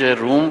arrange a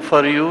room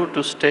for you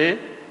to stay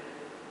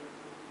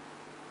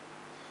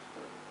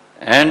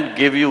and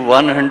give you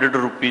 100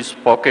 rupees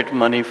pocket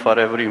money for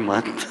every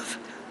month.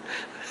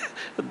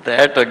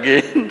 That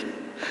again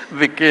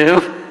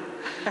became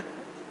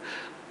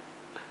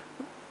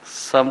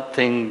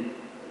something,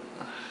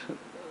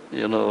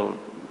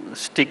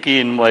 sticky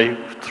in my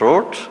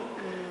throat.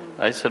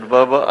 I said,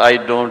 Baba, I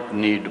don't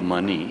need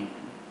money.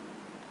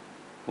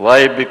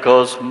 Why?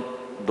 Because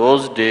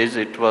those days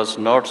it was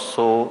not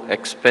so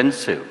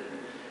expensive.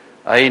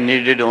 I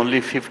needed only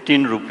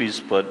 15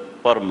 rupees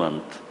per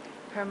month.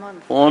 Per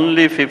month.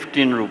 Only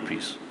 15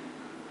 rupees.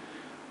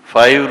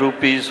 5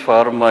 rupees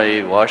for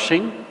my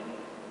washing,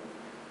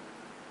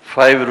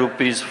 5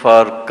 rupees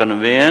for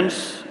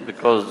conveyance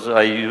because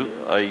I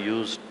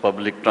used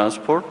public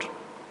transport,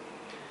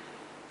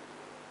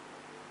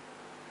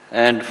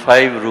 and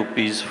 5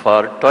 rupees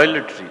for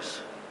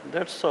toiletries.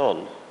 That's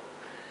all.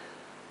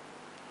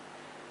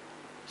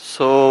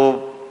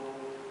 So,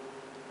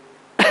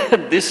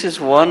 this is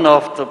one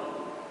of the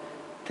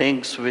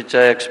things which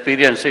I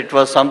experienced. It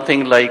was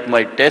something like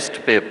my test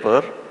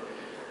paper,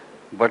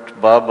 but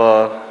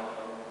Baba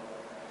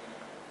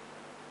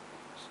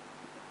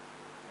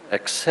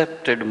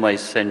accepted my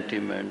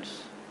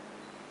sentiments,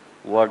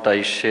 what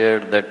I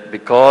shared, that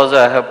because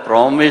I have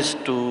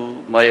promised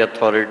to my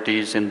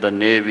authorities in the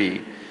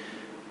Navy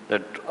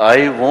that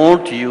I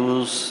won't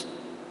use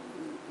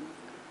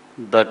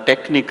the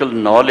technical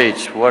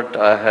knowledge what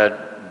I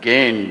had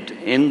gained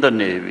in the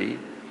Navy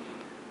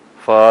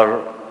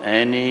for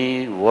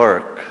any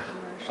work.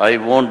 I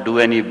won't do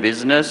any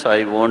business,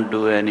 I won't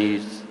do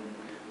any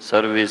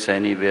service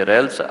anywhere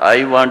else.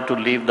 I want to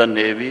leave the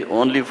Navy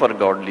only for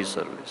godly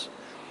service.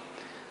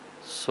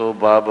 So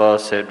Baba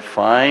said,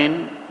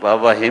 fine.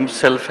 Baba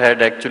himself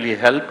had actually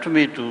helped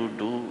me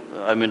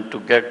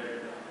to get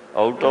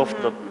out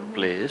of the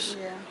place.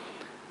 Yeah.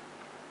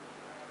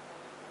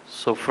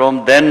 So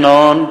from then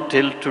on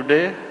till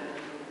today,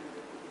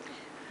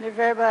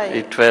 Nirwair Bhai,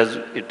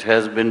 it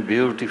has been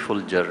beautiful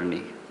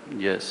journey.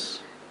 Yes.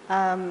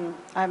 I'm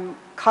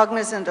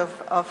cognizant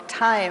of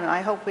time.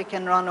 I hope we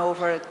can run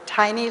over a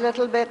tiny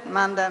little bit.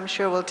 Manda, I'm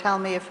sure, will tell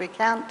me if we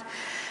can't.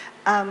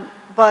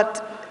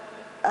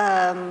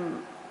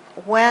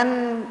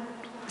 When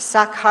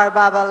Sakhar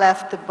Baba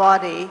left the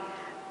body,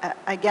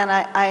 again,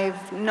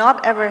 I've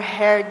not ever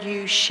heard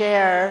you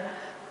share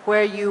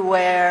where you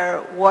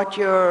were, what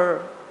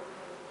your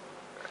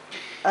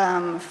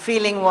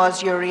feeling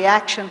was, your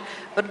reaction.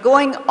 But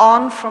going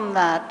on from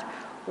that,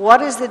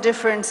 what is the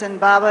difference in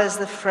Baba as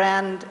the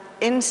friend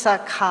in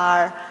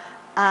Sakhar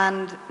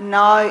and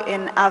now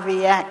in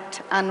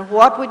Aviact? And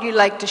what would you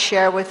like to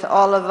share with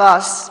all of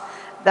us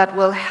that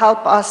will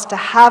help us to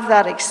have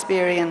that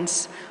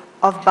experience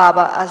of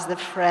Baba as the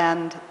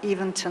friend,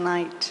 even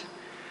tonight?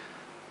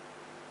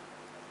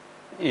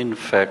 In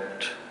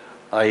fact,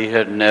 I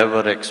had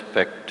never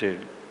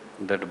expected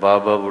that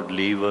Baba would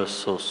leave us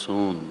so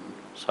soon,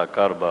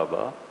 Sakhar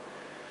Baba.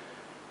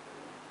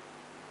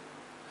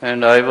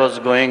 And I was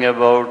going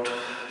about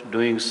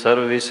doing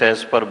service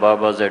as per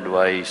Baba's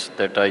advice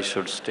that I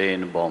should stay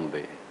in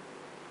Bombay.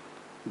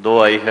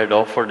 Though I had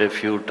offered a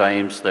few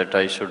times that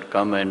I should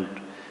come and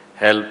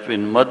help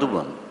in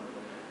Madhuban.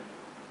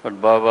 But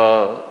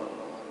Baba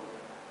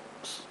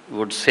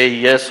would say,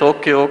 yes,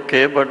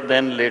 okay, but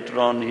then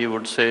later on he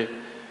would say,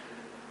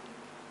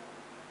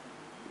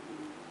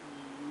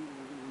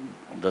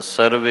 the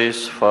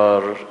service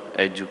for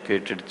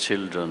educated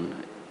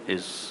children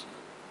is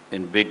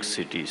in big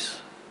cities.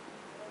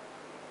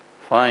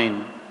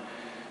 Fine.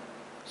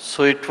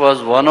 So it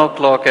was 1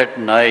 o'clock at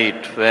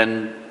night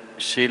when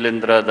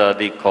Shilindra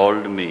Dadi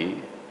called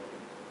me,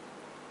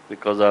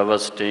 because I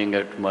was staying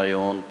at my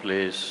own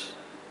place,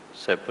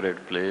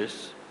 separate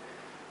place,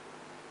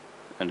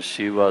 and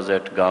she was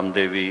at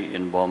Gamdevi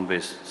in Bombay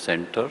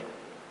Center.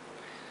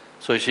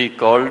 So she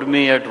called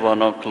me at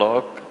 1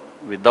 o'clock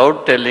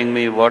without telling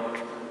me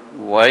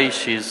why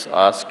she's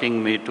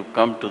asking me to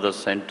come to the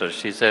center.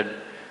 She said,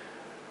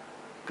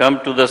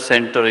 come to the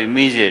center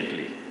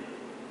immediately.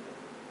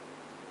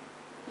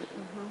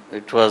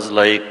 It was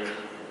like,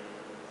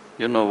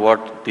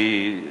 what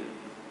the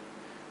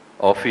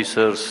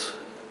officers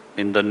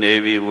in the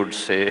Navy would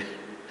say,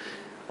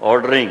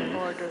 ordering.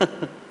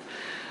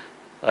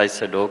 I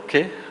said,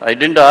 okay. I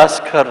didn't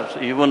ask her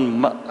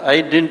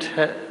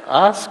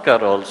ask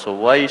her also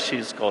why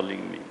she's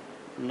calling me.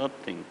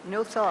 Nothing.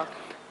 No thought.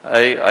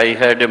 I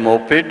had a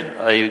moped.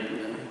 I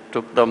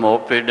took the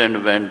moped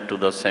and went to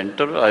the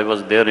center. I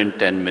was there in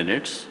 10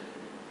 minutes.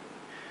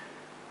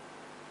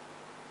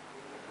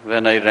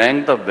 When I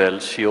rang the bell,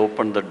 she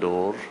opened the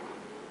door.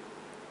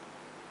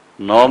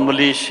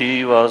 Normally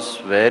she was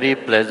very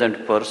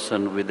pleasant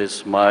person with a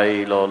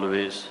smile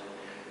always.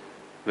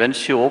 When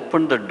she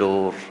opened the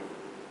door,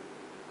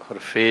 her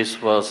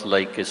face was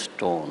like a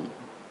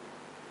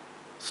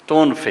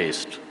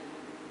stone-faced.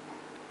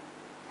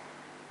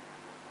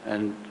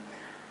 And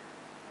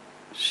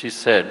she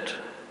said,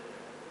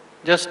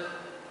 just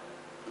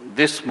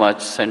this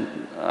much,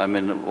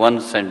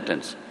 one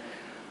sentence,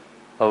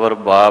 our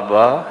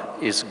Baba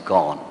is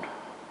gone.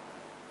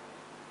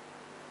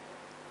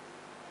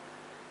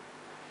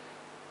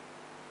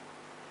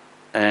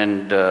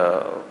 And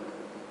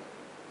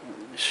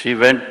she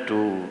went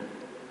to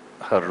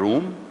her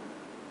room,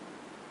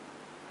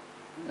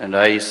 and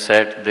I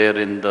sat there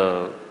in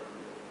the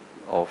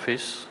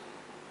office,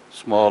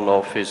 small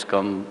office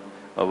come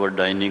our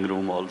dining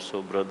room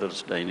also,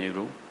 brother's dining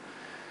room.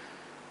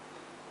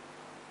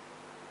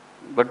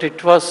 But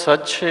it was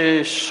such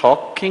a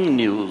shocking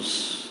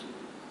news.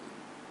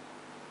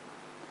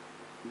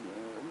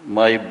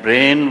 My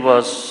brain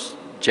was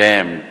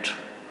jammed,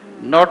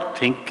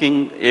 not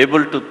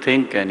able to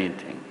think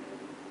anything.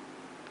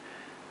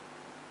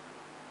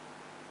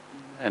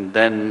 And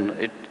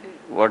then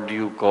what do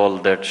you call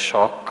that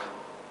shock?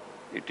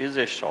 It is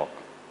a shock.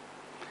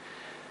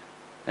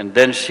 And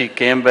then she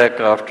came back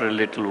after a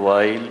little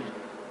while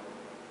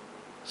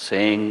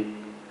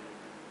saying,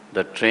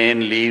 the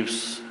train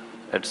leaves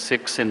at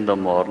 6 in the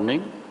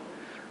morning,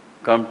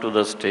 come to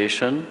the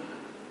station,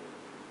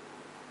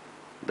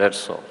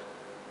 that's all.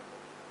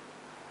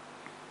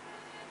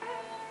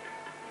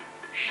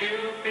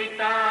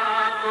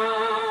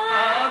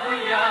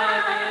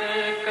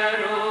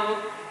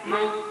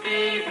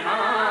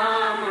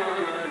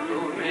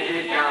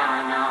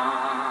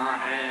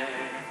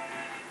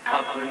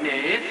 अपने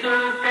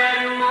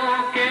सुकर्मों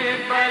के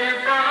बल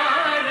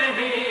पर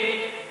ही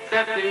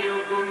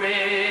सतयुग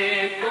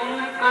में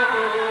तुमको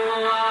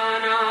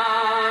आना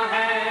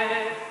है।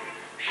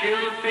 शिव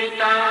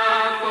पिता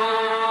को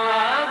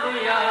अब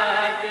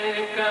याद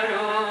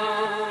करो।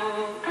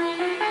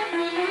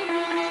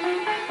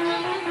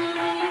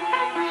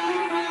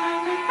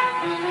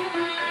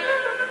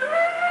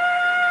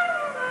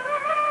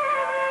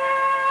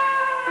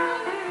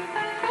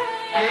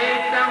 ये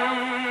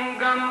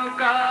संगम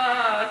का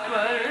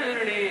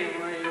स्वर्णिम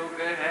युग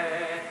है,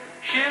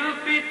 शिव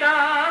पिता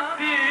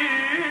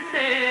फिर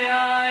से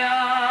आया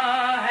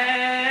है।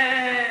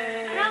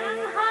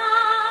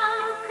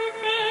 ब्रह्मामुख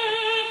से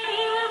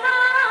शिव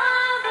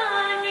बाबा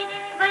ने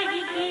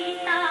वही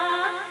गीता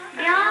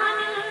ज्ञान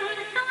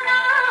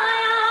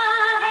सुनाया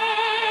है।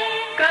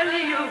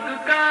 कलयुग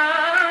का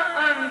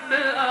अंत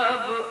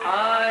अब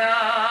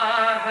आया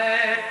है,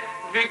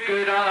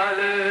 विकराल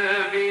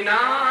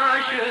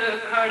विनाश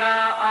खड़ा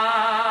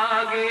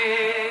आगे।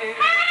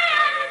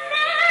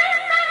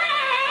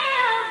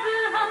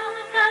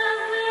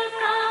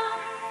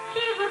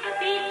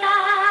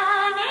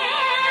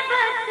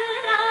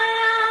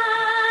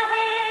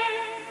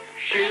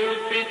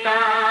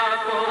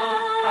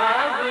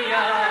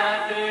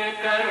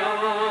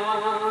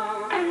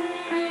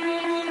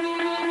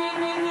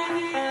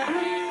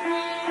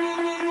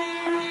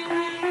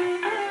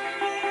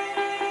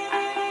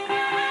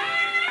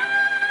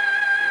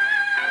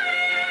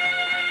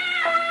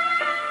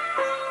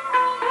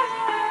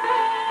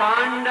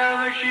 पांडव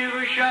शिव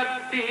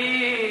शक्ति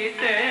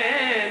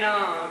सेना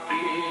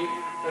की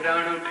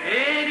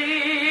रणभेरी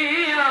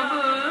अब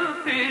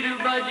फिर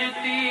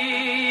बजती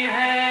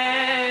है।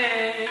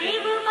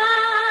 शिव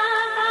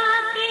बाबा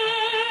के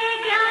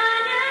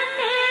ज्ञान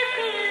से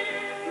फिर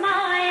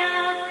माया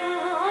को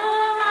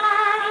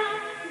मार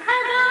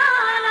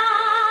भगाना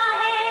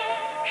है।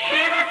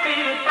 शिव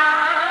पिता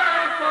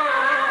को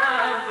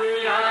अब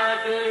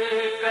याद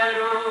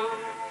करो,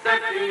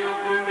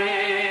 सतयुग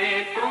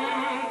में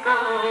तुमको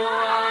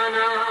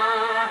आना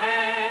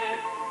है।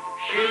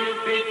 शिव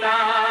पिता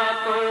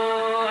को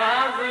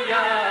अब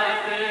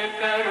याद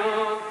करो,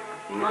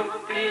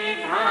 मुक्ति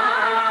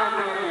धाम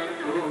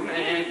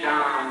तुम्हें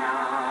जाना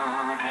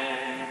है।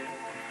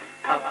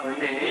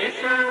 अपने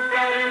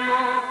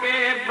सुकर्मों के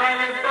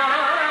बल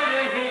पर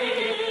ही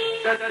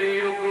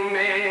सतयुग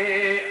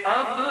में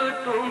अब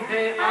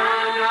तुम्हें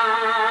आना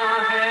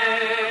है।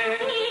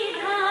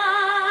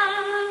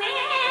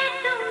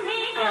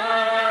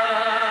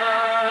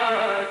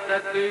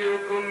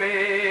 सतयुग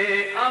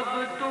में अब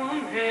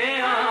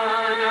तुम्हें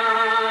आना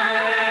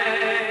है,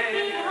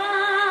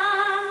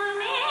 धाम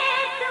में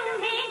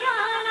तुम्हें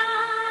जाना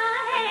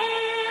है।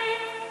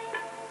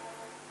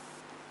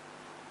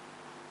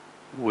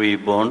 We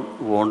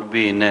won't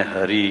be in a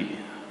hurry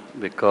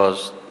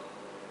because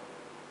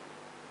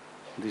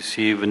this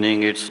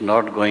evening it's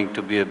not going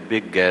to be a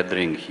big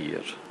gathering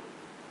here.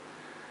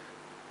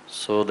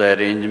 So the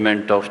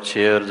arrangement of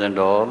chairs and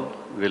all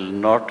will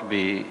not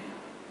be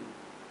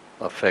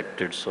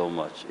affected so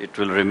much. It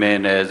will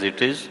remain as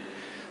it is.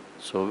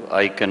 So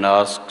I can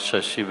ask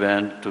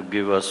Shashivan to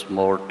give us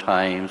more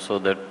time so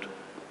that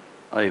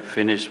I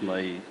finish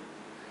my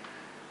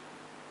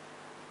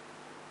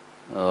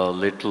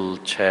little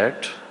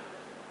chat.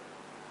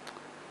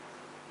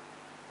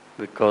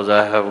 Because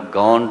I have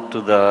gone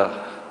to the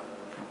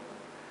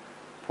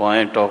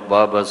point of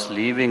Baba's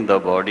leaving the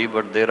body,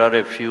 but there are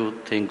a few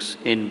things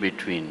in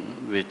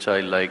between which I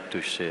like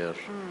to share.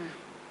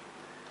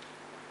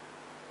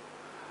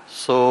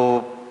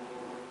 So,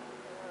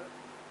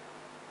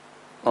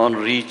 on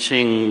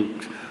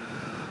reaching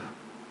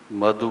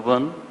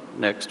Madhuban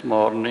next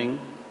morning,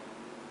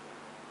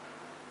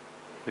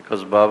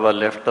 because Baba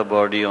left the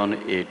body on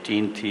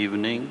 18th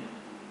evening,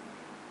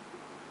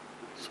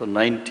 so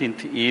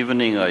 19th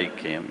evening I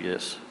came,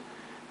 yes.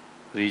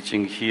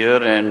 Reaching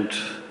here and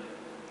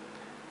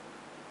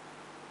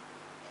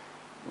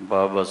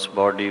Baba's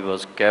body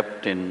was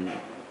kept in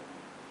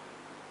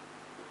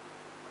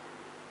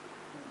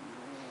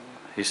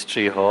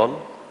History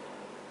Hall.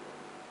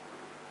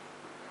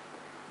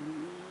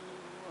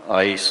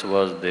 Ice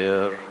was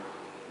there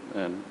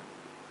and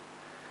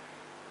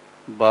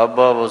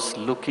Baba was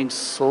looking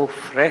so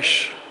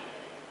fresh.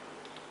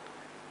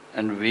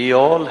 And we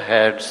all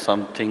had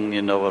something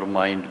in our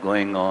mind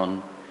going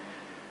on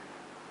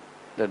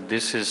that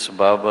this is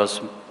Baba's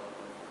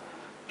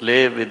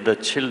play with the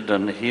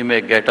children, he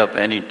may get up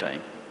any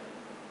time.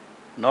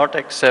 Not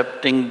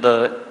accepting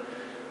the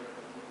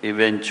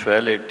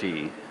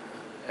eventuality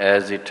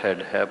as it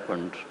had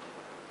happened,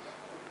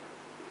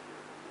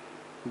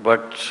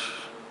 but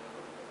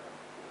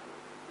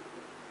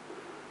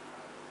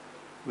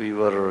we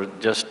were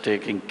just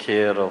taking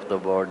care of the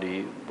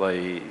body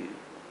by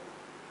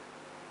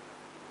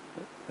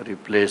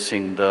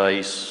replacing the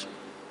ice,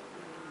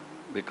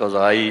 because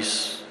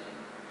ice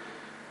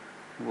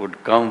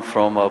would come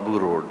from Abu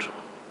Road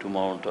to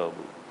Mount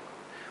Abu.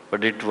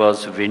 But it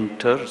was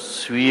winter,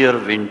 severe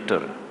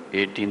winter.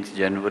 18th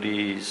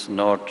January is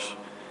not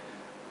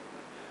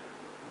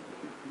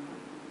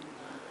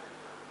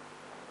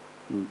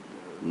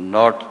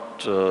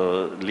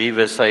leave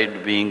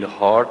aside being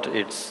hot,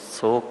 it's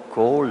so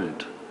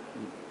cold.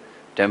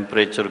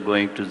 Temperature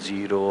going to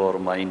 0 or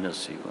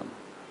minus even.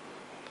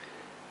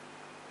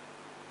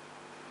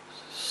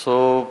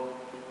 So,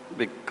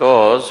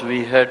 because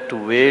we had to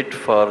wait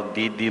for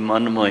Didi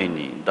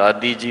Manmohini.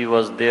 Dadiji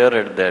was there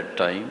at that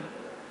time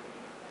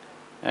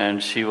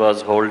and she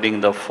was holding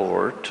the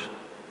fort.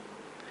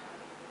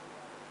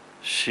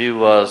 She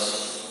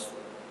was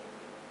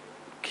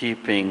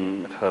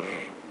keeping her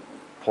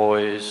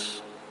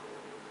poise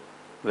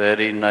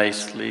very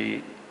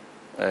nicely,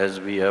 as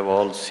we have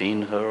all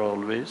seen her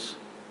always.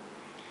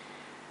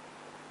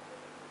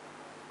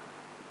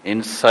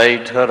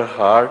 Inside her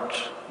heart,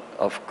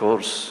 of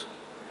course,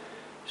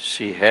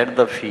 she had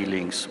the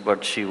feelings,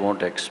 but she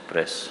won't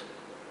express.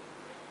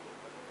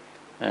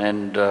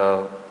 And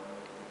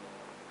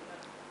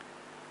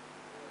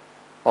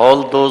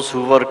all those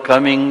who were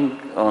coming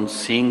on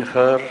seeing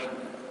her,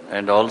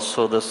 and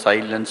also the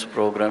silence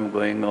program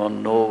going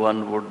on, no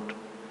one would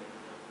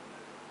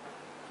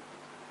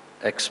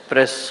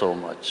express so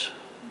much.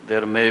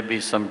 There may be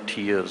some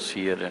tears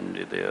here and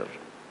there.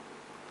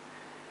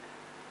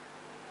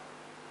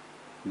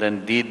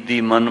 Then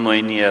Didi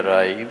Manmohini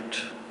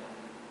arrived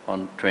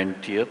on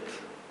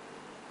 20th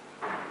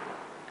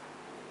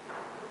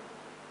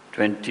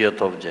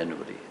of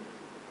January.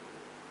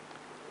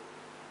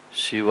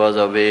 She was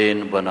away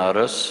in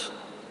Banaras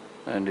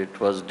and it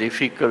was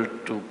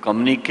difficult to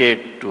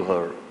communicate to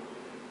her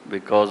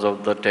because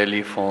of the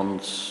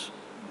telephones.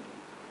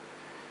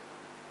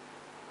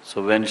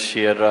 So when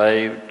she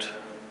arrived,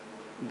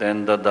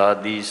 then the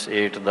dadis,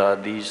 8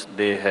 dadis,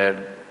 they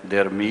had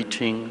their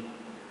meeting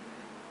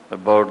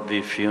about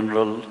the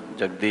funeral.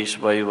 Jagdish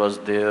Bhai was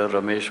there,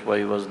 Ramesh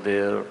Bhai was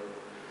there.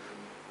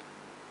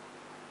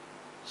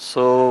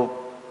 So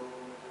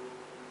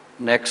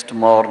next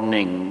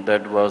morning,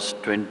 that was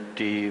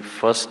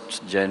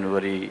 21st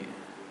January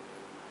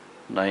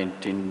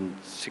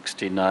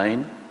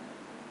 1969,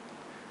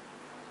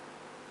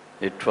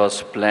 it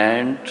was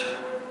planned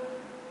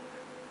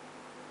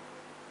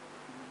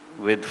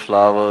with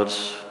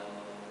flowers,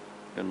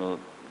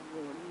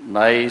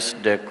 nice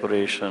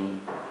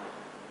decoration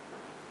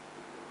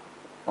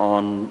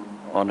on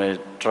a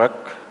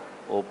truck,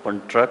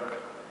 open truck,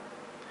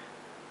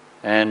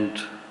 and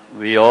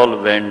we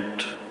all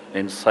went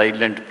in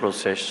silent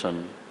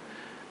procession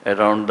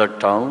around the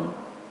town,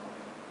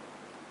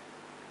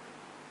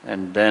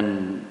 and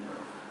then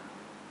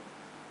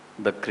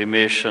the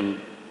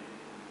cremation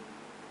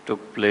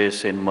took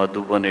place in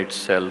Madhuban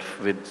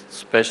itself with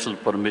special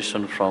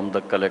permission from the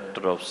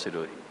collector of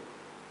Siroi.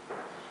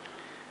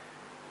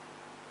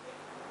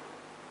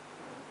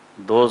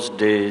 Those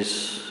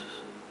days,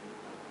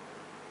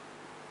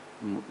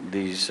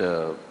 these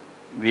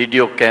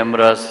video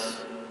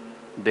cameras,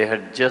 they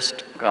had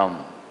just come.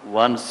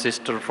 One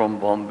sister from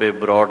Bombay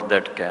brought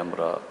that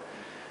camera.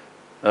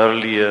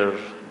 Earlier,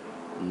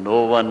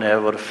 no one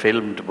ever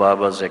filmed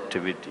Baba's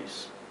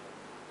activities.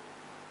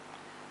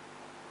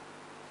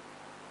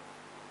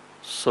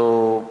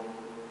 So,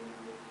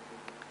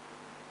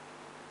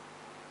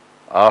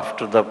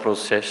 after the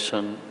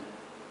procession,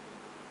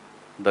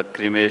 the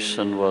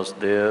cremation was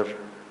there.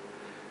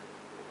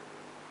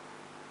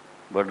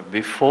 But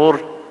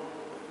before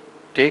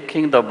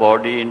taking the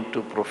body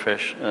into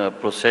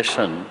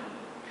procession,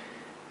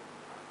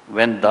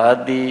 when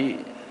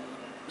Dadi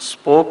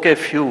spoke a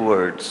few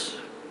words,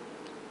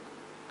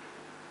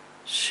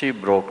 she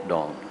broke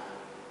down.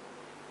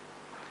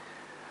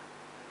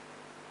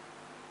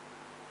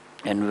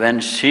 And when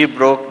she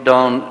broke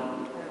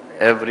down,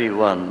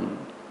 everyone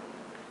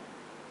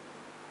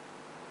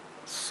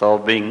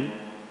sobbing,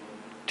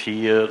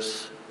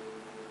 tears,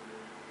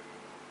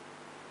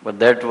 but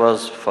that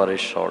was for a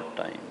short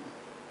time.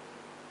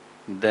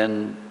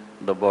 Then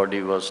the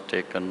body was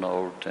taken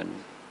out, and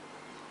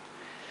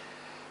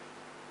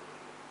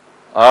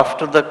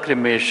after the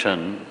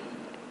cremation,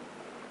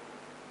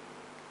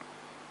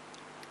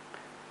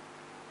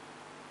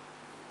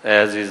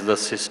 as is the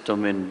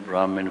system in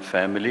Brahmin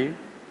family,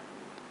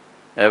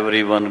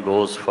 everyone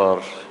goes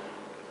for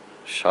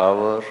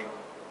shower,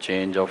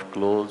 change of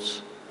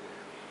clothes,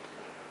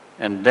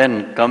 and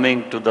then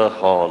coming to the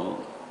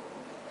hall,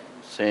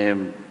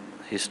 same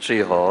history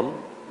hall,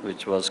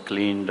 which was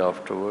cleaned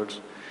afterwards,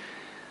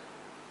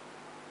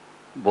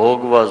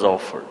 bhog was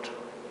offered.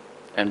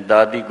 And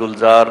Dadi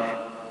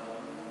Gulzar,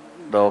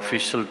 the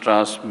official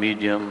trans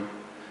medium,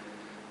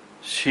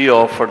 she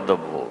offered the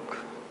bhog.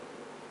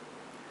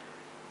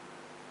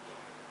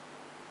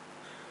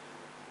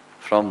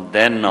 From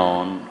then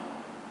on,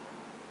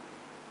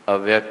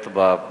 Avyakt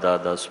Bap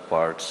Dada's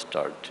part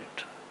started.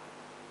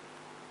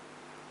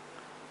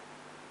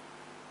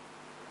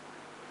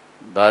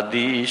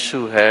 Dadi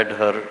Ishu had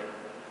her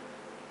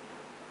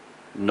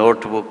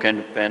notebook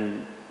and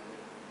pen.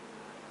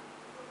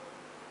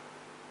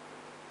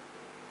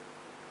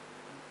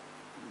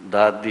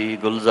 Dadi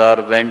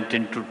Gulzar went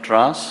into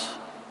trance,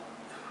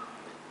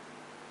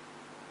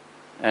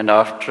 and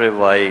after a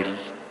while,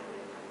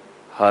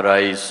 her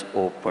eyes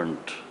opened.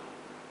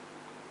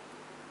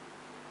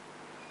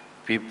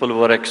 People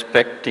were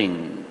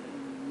expecting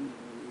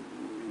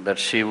that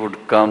she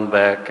would come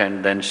back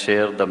and then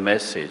share the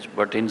message,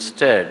 but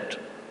instead,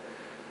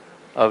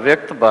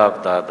 Avyakt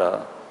Bap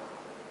Dada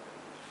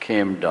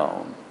came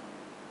down,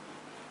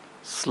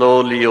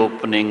 slowly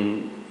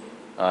opening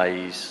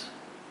eyes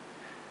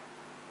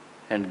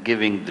and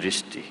giving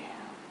drishti.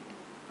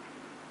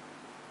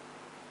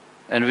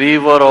 And we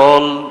were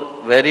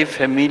all very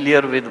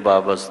familiar with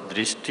Baba's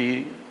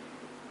drishti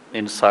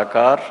in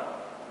Sakar,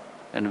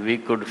 and we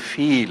could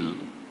feel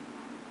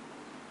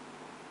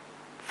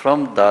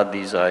from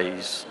Dadi's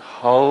eyes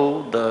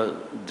how the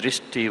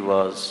drishti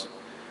was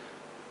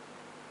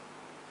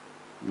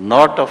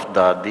not of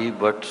Dadi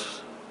but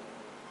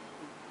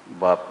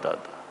Bap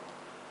Dada.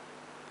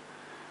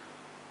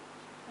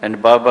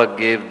 And Baba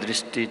gave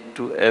drishti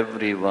to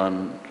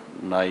everyone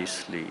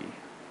nicely.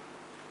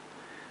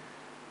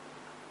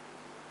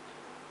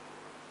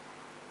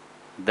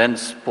 Then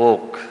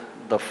spoke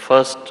the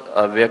first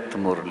Avyakt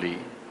Murli.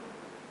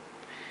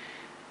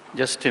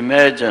 Just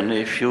imagine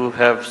if you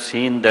have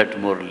seen that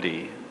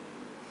Murli.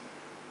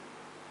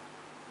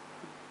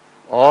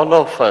 All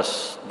of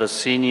us, the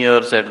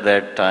seniors at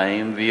that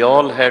time, we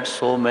all had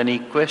so many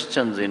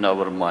questions in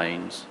our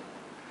minds.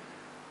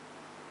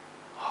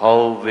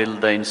 How will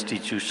the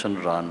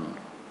institution run?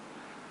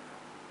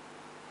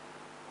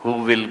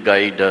 Who will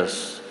guide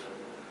us?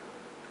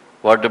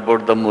 What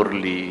about the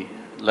Murli?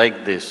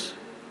 Like this.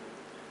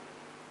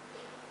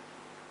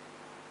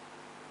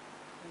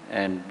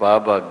 And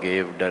Baba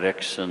gave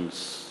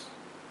directions,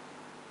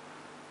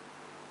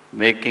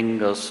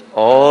 making us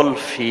all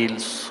feel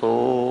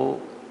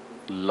so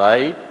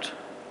light,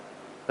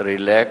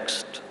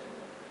 relaxed,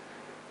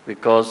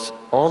 because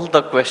all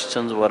the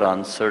questions were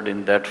answered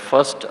in that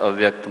first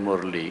Avyakt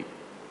Murli.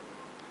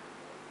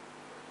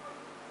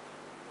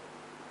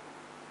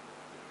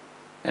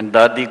 And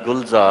Dadi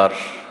Gulzar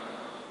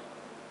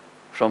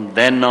from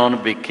then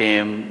on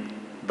became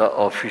the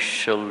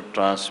official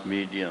trans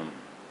medium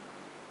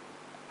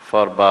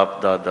for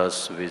Bap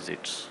Dada's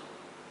visits.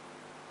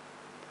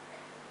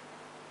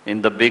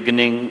 In the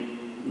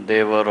beginning,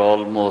 they were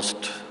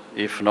almost,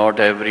 if not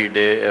every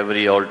day,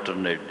 every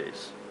alternate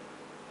days.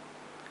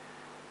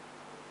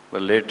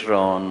 But later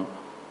on,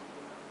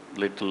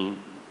 little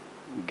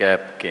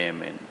gap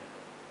came in.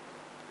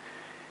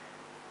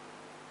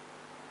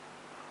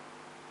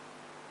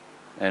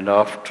 And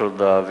after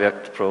the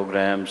Vyakt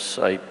programs,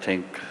 I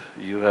think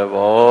you have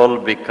all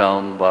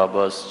become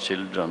Baba's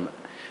children.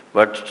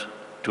 But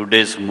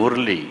today's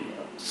Murli,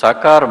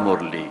 Sakar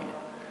Murli.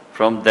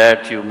 From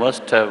that you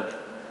must have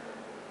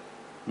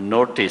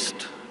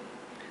noticed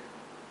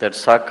that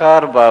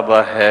Sakar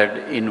Baba had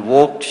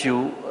invoked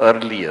you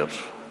earlier.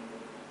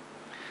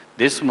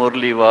 This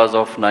Murli was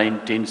of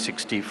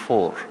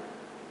 1964,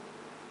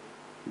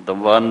 the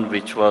one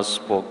which was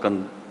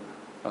spoken,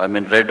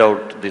 read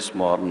out this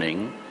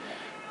morning.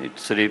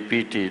 It's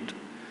repeated.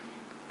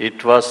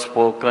 It was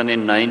spoken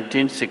in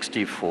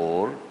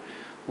 1964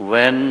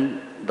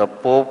 when the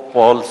Pope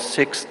Paul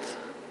VI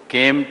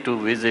came to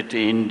visit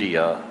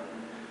India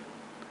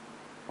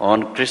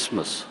on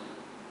Christmas.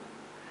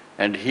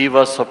 And he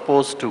was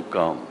supposed to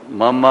come.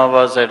 Mama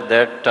was at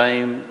that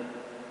time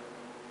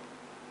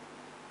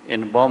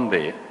in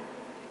Bombay.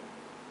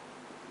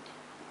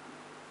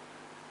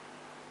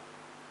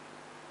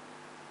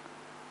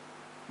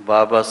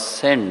 Baba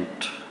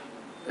sent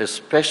a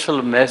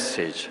special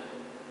message,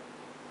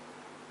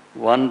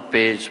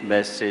 one-page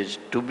message,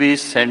 to be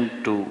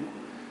sent to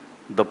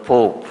the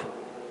Pope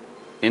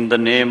in the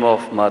name of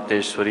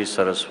Mateshwari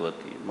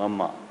Saraswati,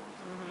 Mama.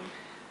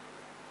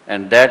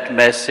 And that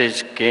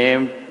message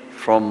came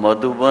from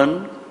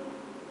Madhuban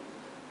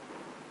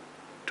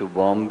to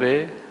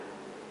Bombay.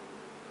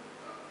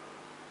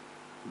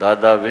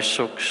 Dada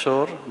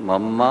Vishwakshore,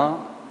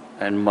 Mama,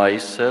 and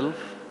myself,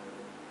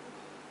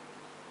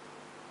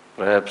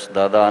 perhaps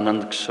Dada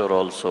Anand Kishore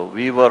also,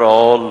 we were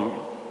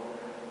all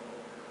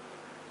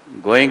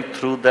going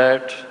through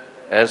that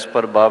as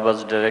per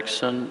Baba's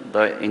direction.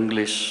 The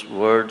English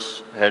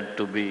words had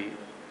to be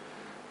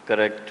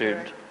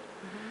corrected.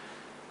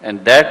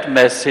 And that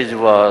message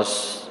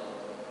was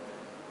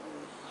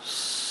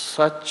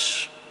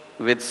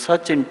with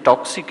such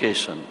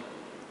intoxication,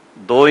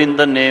 though in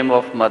the name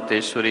of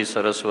Mateshwari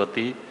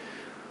Saraswati,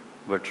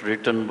 but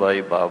written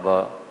by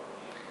Baba.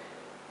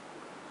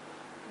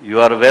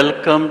 You are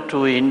welcome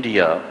to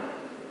India,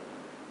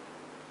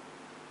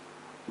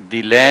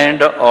 the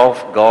land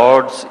of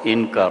God's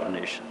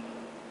incarnation,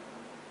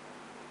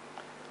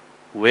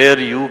 where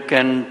you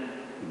can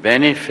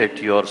benefit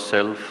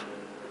yourself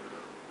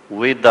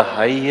with the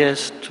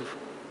highest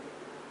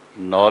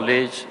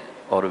knowledge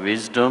or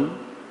wisdom.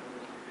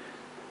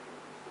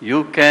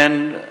 You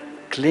can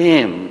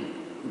claim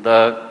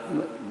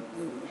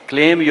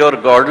your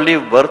godly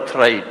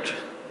birthright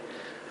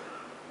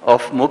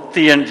of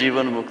Mukti and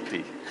Jivan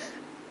Mukti.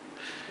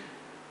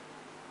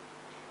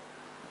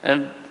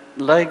 And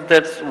like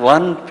that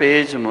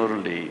one-page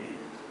Murli,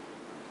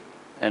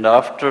 and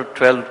after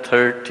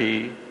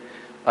 12:30,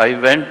 I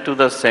went to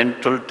the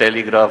Central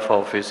Telegraph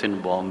Office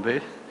in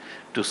Bombay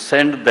to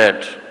send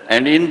that,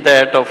 and in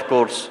that, of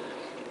course,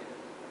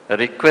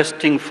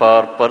 requesting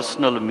for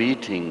personal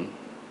meeting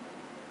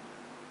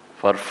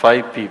for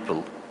 5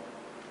 people.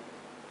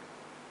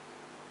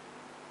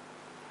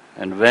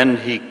 And when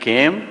he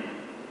came,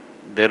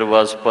 there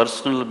was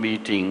personal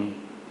meeting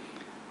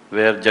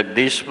where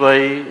Jagdish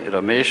Bhai,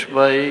 Ramesh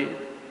Bhai,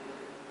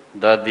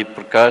 Dadi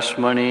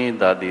Prakashmani,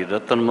 Dadi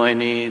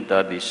Ratanmani,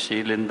 Dadi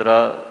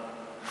Shilindra,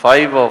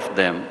 5 of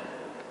them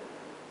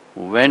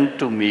went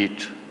to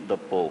meet the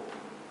Pope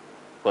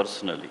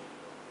personally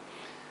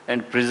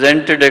and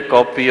presented a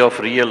copy of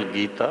real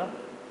Gita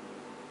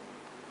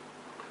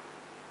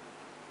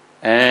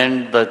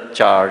and the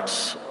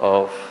charts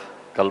of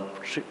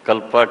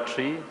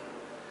Kalpatri,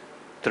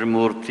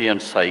 Trimurti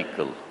and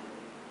cycle.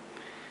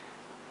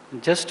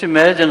 Just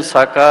imagine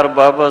Sakar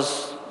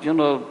Baba's,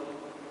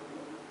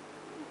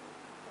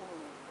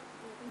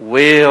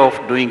 way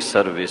of doing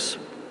service.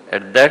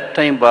 At that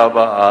time,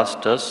 Baba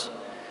asked us,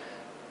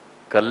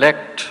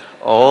 collect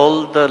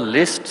all the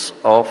lists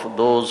of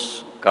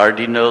those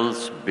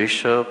cardinals,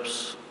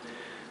 bishops,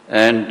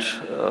 and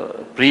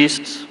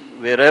priests,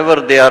 wherever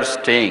they are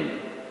staying.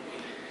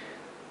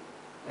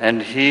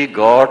 And he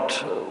got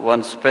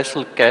one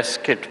special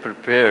casket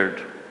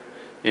prepared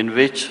in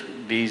which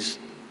these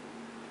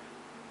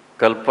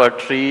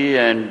Kalpatri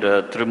and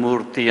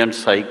Trimurti and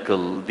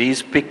cycle,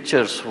 these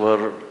pictures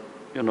were,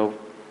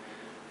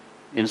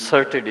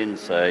 inserted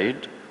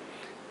inside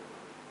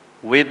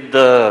with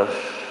the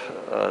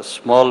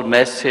small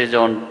message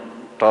on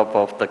top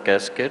of the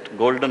casket,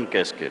 golden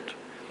casket.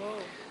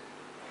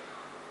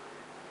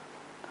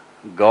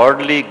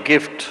 Godly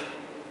gift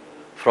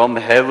from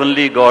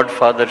heavenly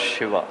Godfather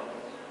Shiva.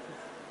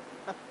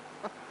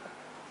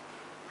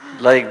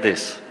 Like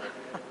this.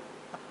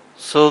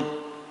 So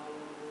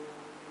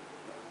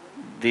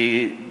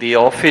the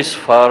office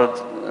for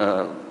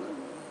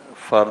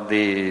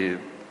the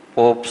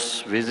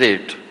Pope's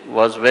visit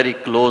was very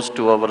close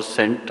to our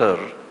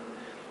center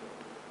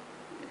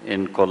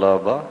in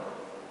Colaba.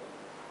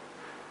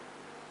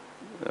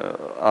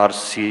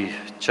 RC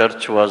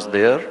church was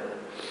there.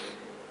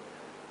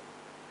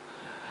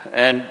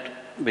 And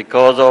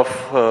because of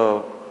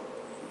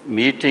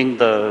meeting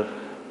the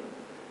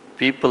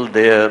people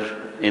there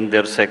in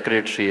their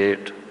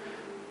secretariat,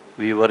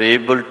 we were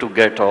able to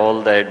get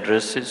all the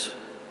addresses,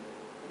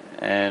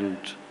 and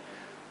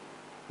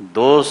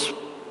those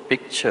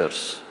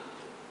pictures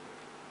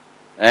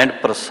and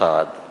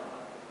prasad,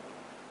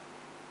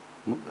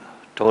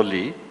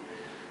 Toli,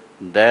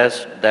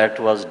 that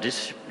was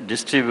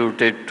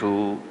distributed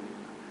to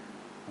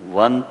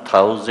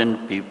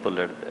 1,000 people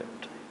at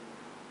that time.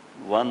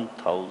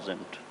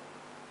 1,000.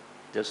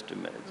 Just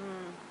imagine.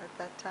 At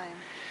that time.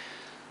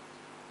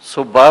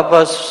 So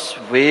Baba's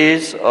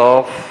ways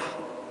of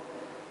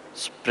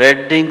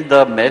spreading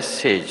the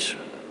message,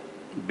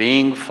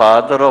 being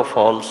Father of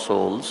all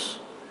souls,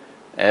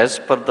 as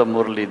per the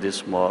Murli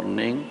this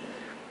morning,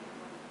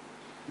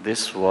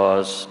 this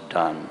was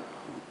done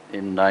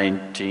in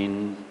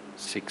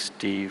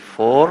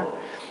 1964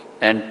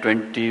 and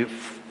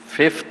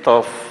 25th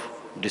of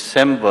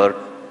December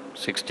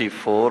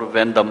 64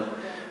 when the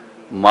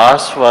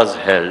Mass was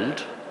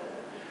held.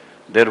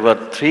 There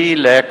were 3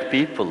 lakh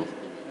people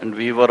and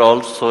we were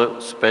also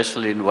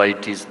special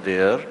invitees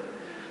there.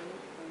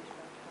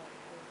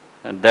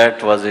 And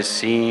that was a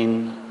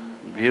scene,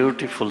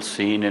 beautiful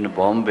scene in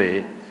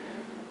Bombay.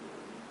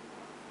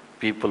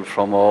 People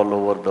from all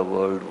over the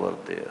world were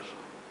there.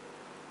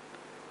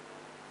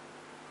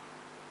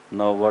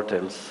 Now what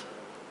else?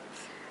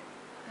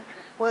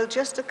 Well,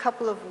 just a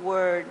couple of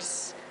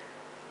words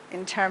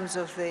in terms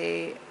of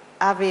the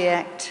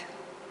Avyakt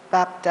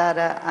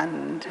Bapdada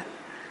and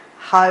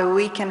how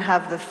we can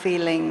have the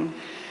feeling.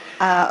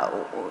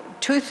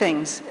 2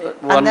 things.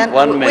 One minute.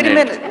 Wait a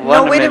minute.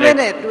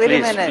 Wait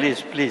a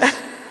minute. Please.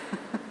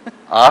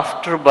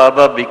 After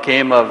Baba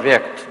became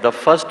Avyakt, the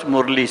first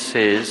Murli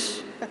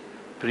says,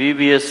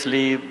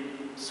 previously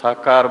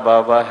Sakar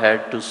Baba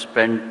had to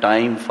spend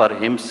time for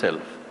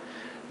himself.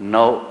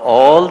 Now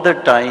all the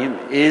time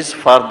is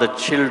for the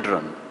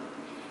children.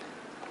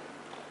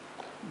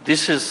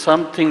 This is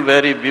something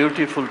very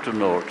beautiful to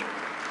note.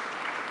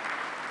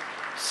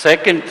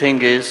 Second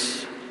thing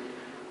is,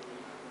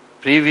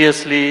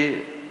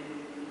 previously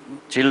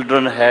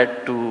children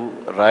had to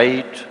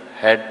write,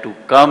 had to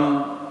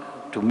come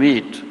to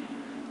meet.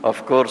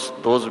 Of course,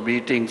 those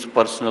meetings,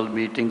 personal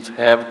meetings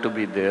have to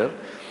be there.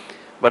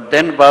 But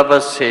then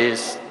Baba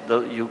says,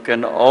 you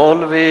can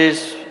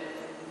always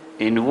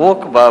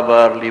invoke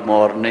Baba early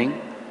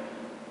morning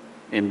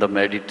in the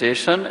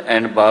meditation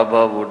and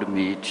Baba would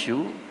meet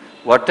you.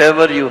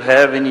 Whatever you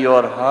have in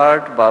your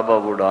heart, Baba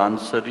would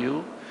answer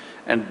you.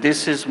 And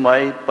this is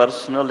my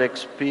personal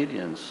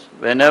experience.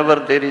 Whenever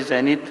there is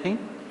anything,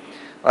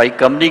 I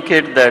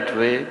communicate that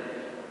way,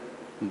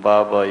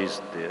 Baba is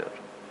there.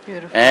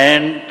 Beautiful.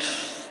 And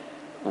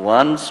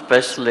one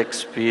special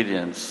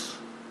experience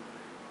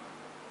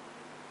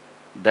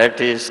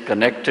that is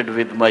connected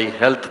with my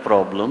health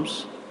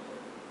problems.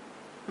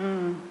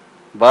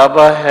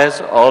 Baba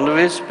has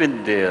always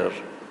been there,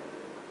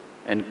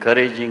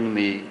 encouraging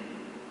me,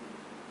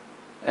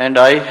 and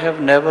I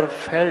have never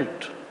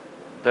felt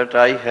that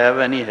I have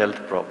any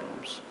health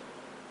problems.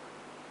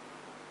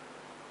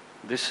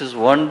 This is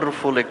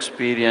wonderful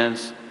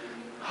experience,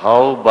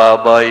 how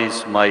Baba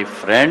is my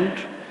friend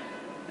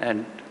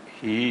and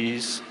he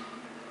is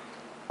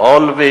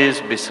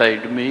always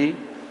beside me,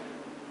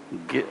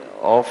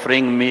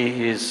 offering me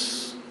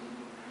his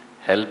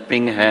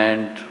helping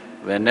hand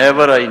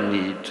whenever I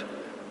need.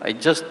 I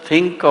just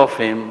think of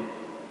him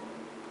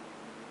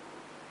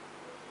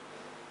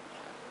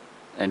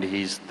and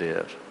he's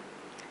there.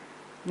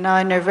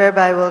 Now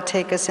Nirwair will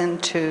take us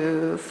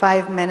into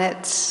 5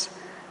 minutes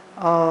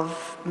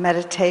of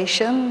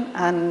meditation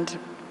and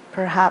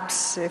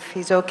perhaps, if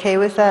he's okay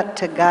with that,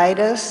 to guide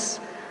us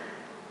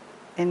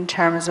in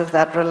terms of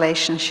that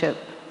relationship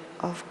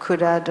of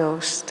Khuda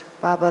Dost,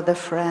 Baba the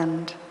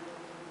friend.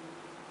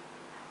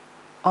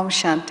 Om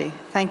Shanti.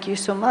 Thank you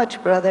so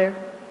much, brother.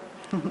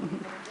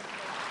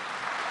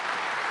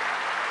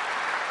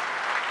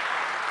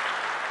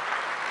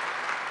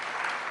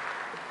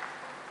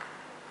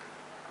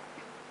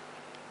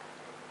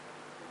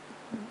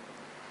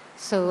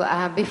 So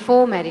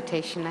before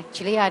meditation,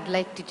 actually, I'd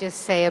like to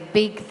just say a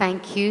big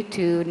thank you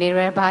to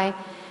Nirwair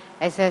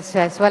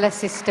as well as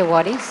Sister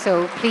Wadi.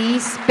 So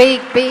please,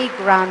 big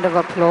round of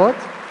applause.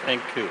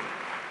 Thank you.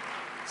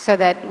 So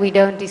that we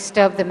don't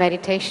disturb the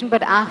meditation.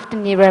 But after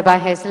Nirwair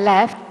has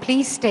left,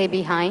 please stay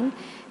behind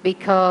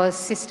because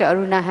Sister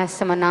Aruna has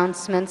some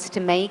announcements to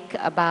make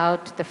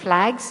about the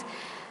flags.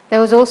 There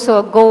was also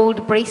a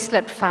gold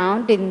bracelet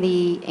found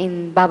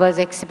in Baba's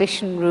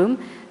exhibition room.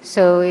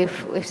 So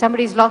if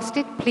somebody's lost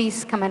it,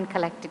 please come and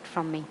collect it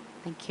from me.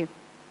 Thank you.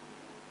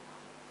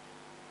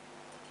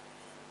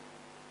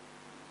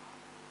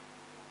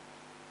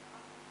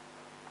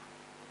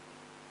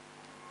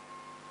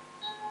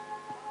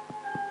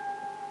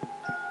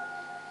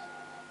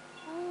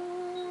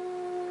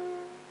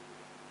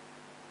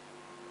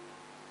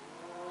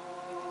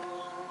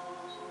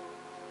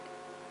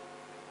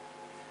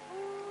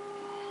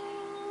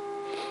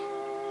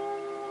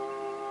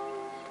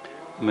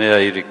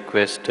 May I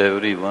request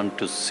everyone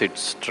to sit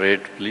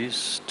straight,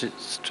 please?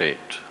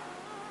 Straight.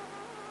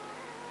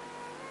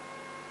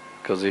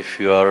 Because if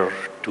you are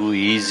too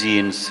easy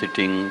in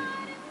sitting,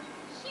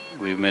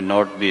 we may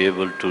not be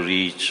able to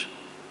reach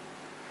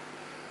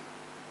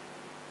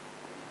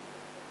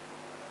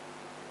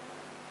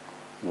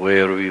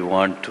where we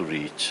want to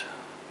reach.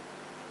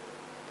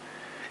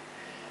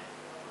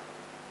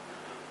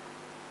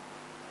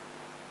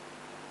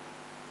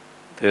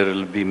 There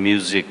will be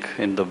music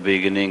in the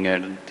beginning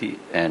and at the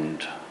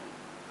end.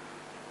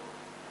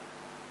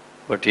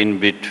 But in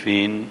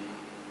between,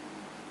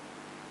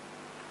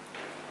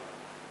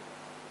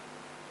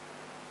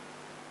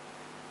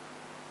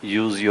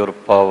 use your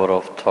power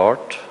of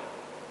thought,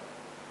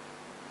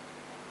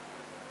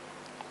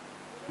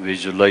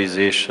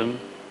 visualization,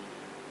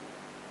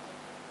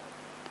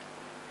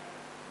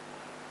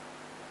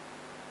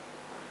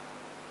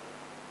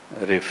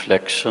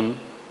 reflection,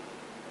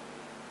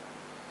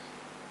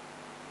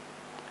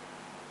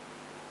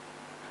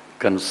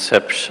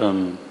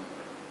 conception,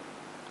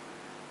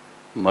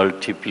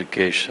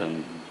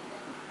 multiplication,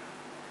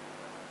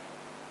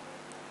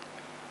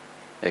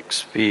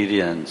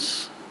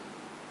 experience,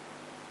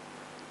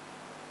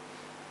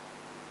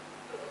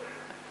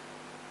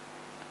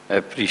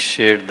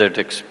 appreciate that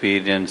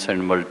experience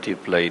and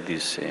multiply the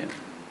same.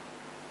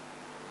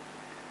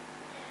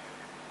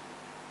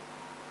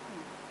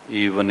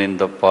 Even in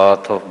the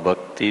path of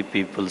bhakti,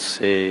 people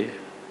say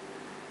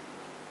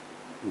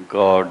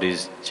God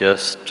is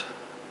just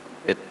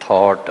a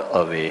thought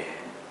away.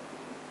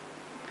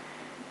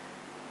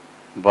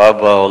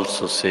 Baba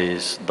also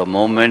says, the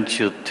moment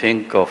you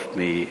think of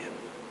me,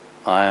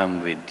 I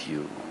am with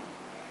you.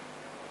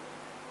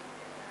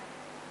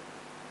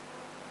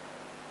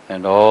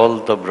 And all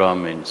the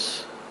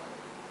Brahmins,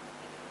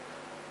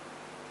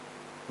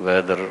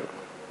 whether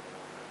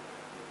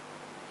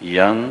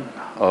young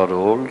or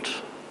old,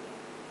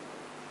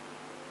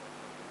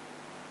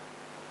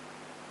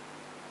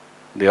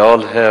 they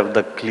all have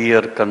the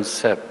clear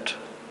concept.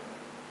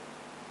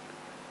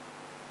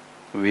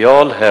 We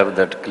all have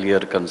that clear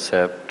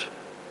concept.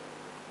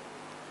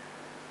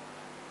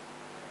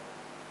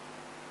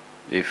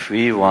 If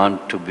we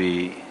want to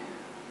be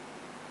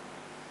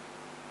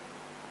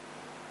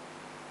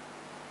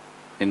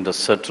in the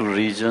subtle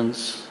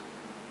regions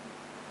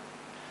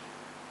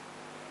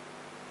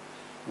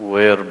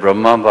where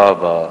Brahma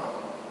Baba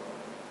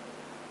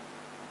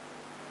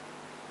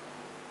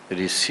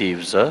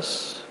receives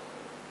us,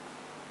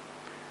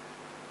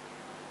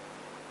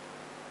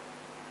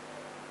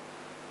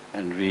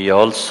 and we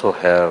also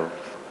have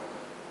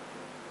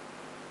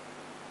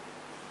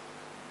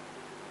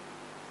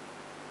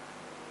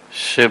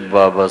Shiv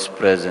Baba's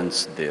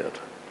presence there.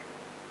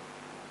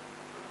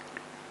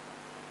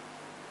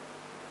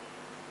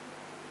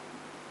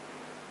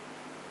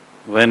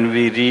 When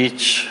we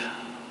reach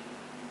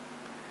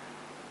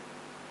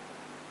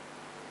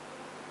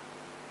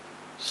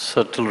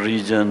subtle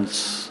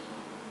regions,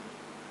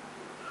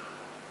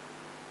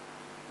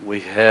 we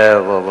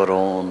have our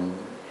own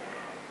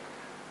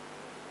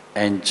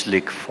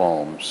angelic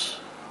forms.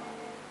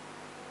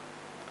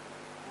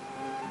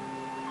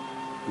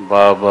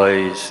 Baba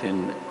is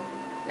in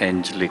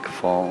angelic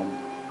form.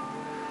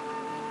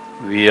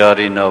 We are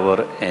in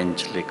our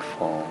angelic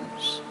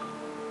forms.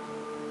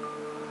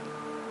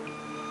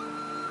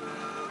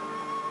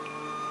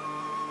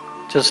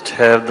 Just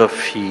have the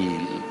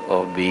feel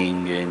of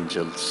being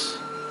angels.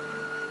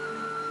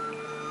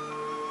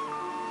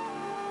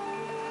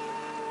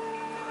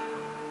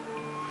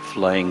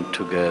 Flying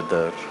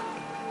together.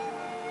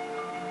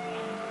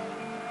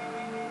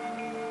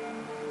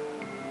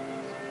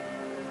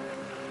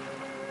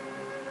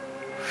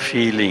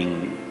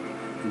 Feeling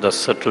the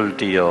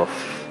subtlety of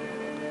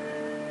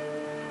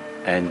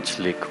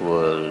angelic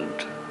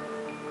world.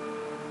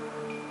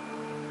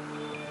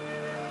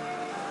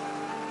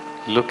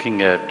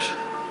 Looking at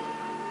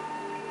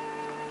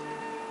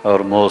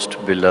our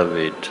most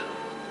beloved,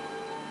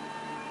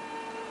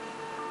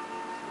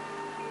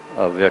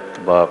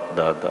 Avyakt Bap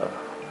Dada.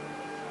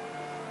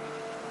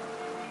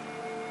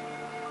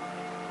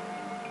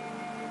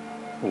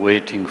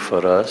 Waiting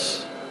for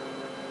us.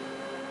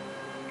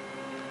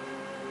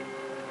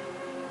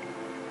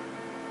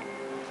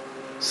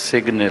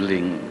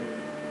 Signaling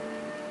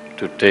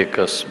to take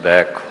us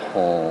back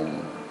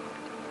home.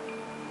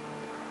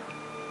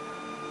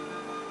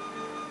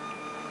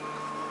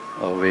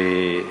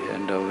 Away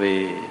and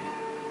away.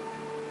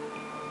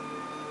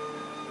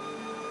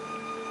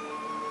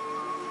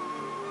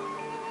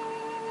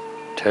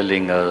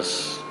 Telling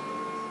us,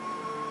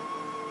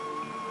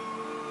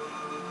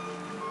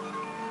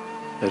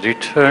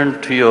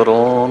 return to your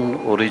own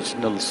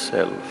original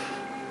self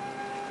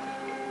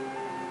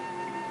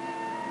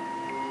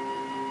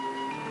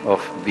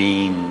of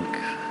being,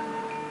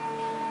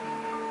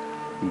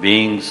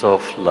 beings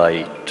of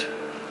light.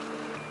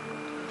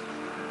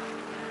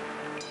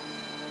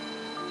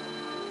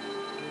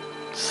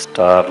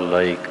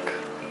 Star-like,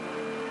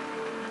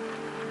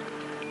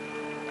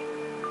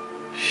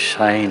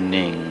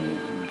 shining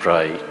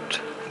bright,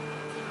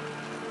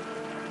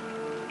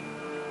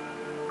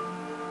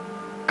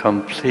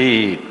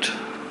 complete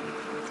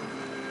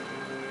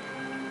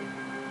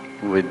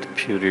with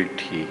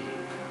purity.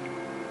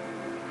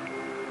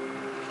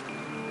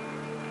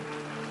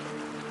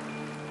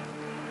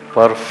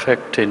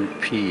 Perfect in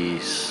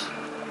peace,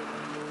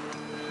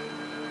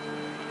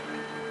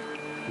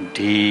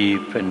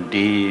 deep and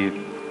deep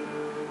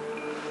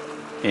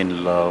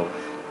in love.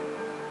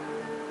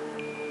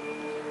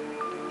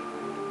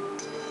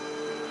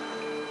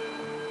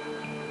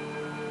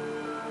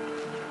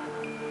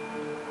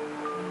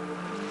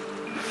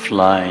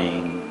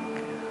 flying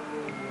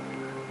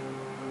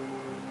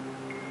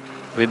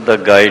with the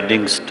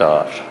guiding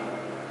star.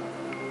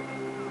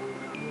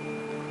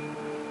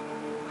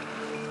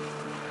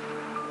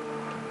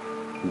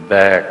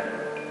 Back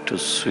to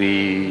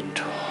sweet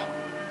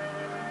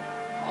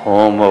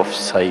home of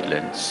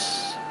silence.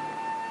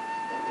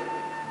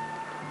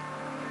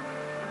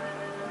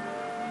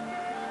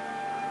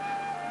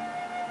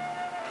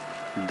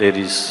 There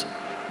is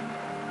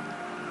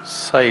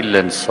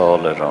silence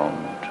all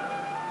around,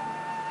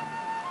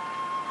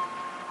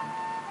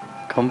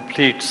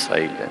 complete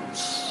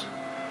silence.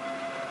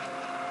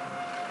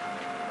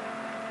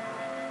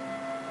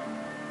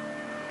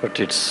 But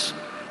it's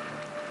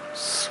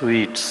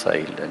sweet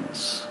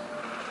silence.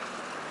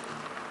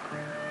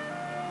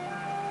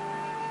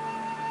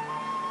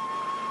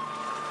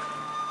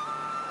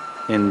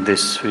 In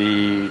this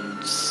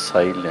sweet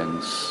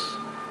silence,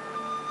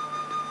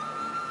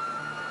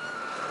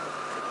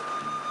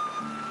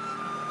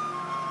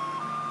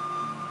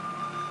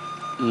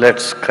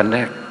 let's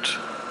connect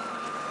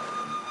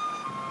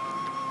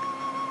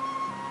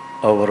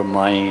our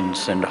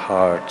minds and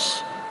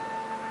hearts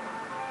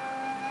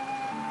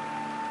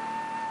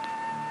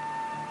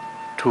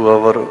to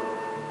our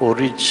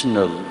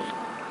original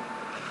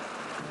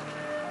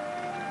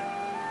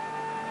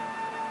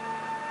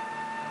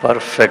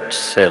perfect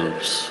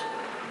selves,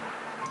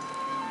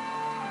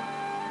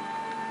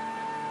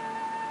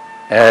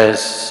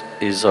 as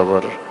is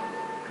our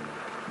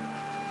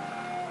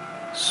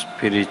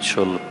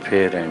spiritual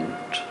parent.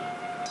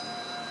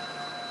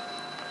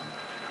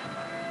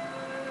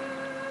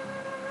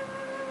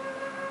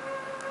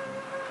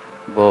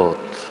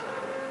 Both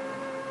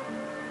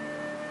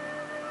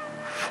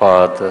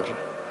father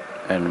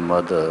and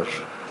mother,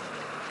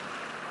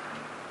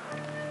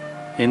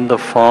 in the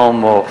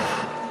form of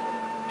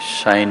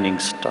shining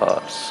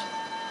stars.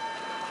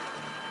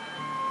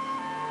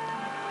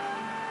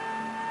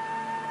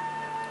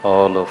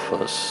 All of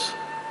us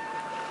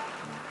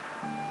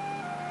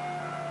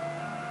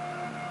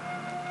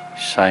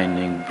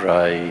shining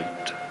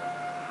bright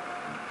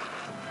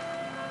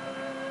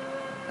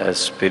as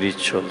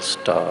spiritual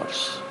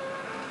stars.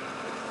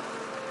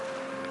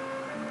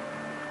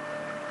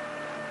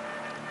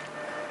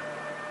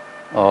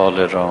 All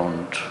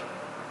around.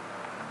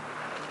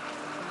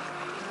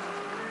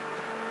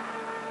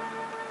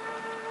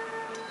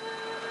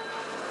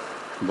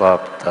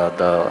 Baap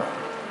Dada,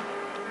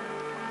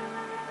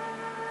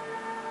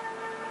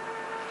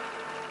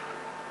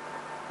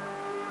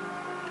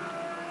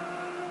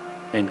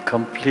 in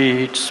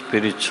complete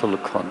spiritual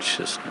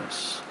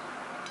consciousness,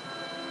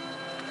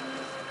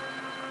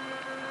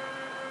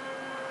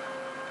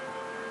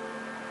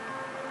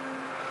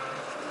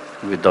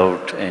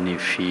 without any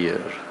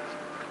fear,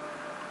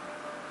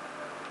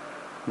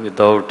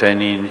 without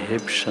any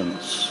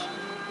inhibitions,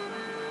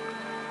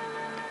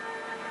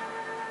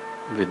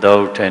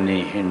 without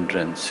any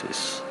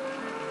hindrances.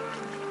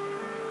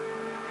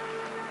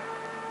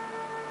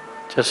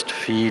 Just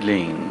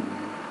feeling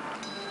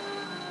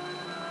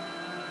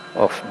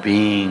of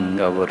being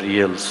our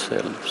real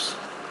selves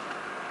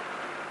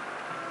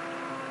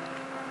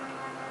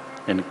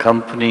in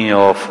company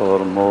of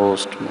our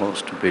most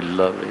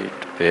beloved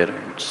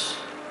parents.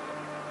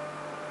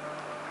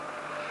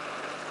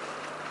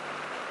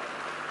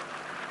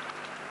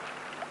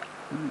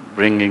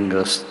 Bringing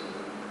us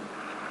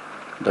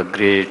the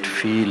great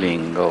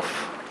feeling of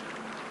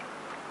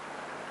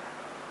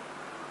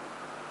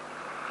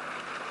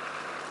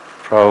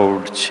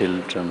proud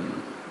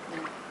children,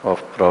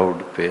 of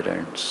proud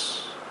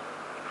parents.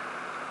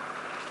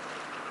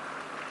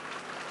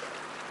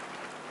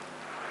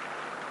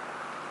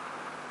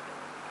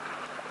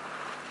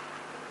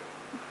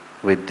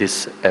 With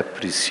this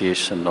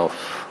appreciation of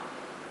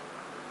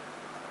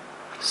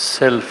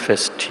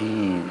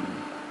self-esteem,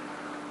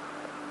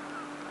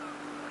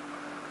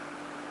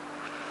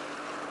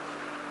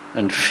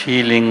 and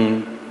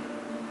feeling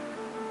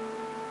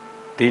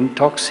the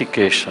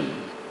intoxication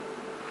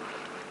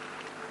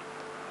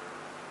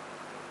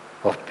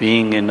of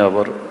being in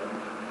our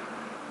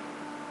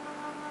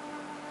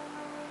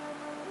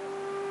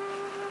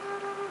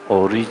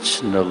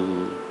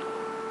original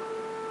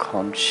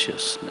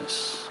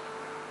consciousness.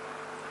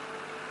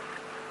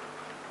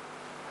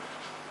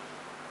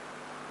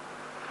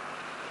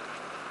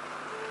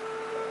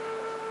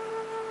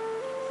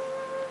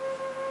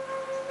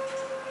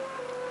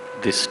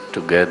 This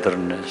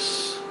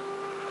togetherness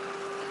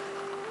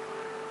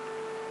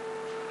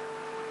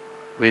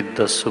with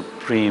the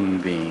Supreme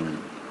Being,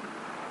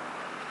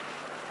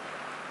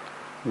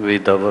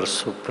 with our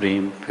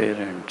Supreme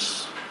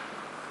Parents,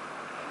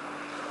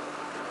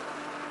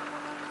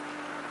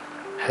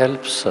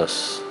 helps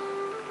us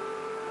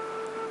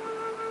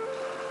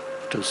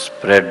to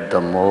spread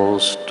the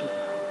most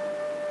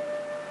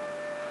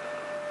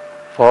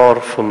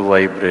powerful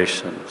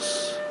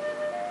vibrations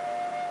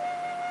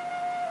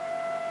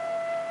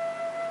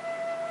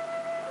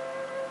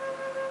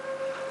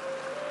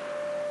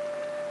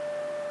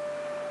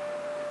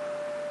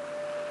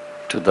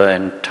to the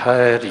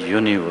entire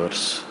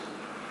universe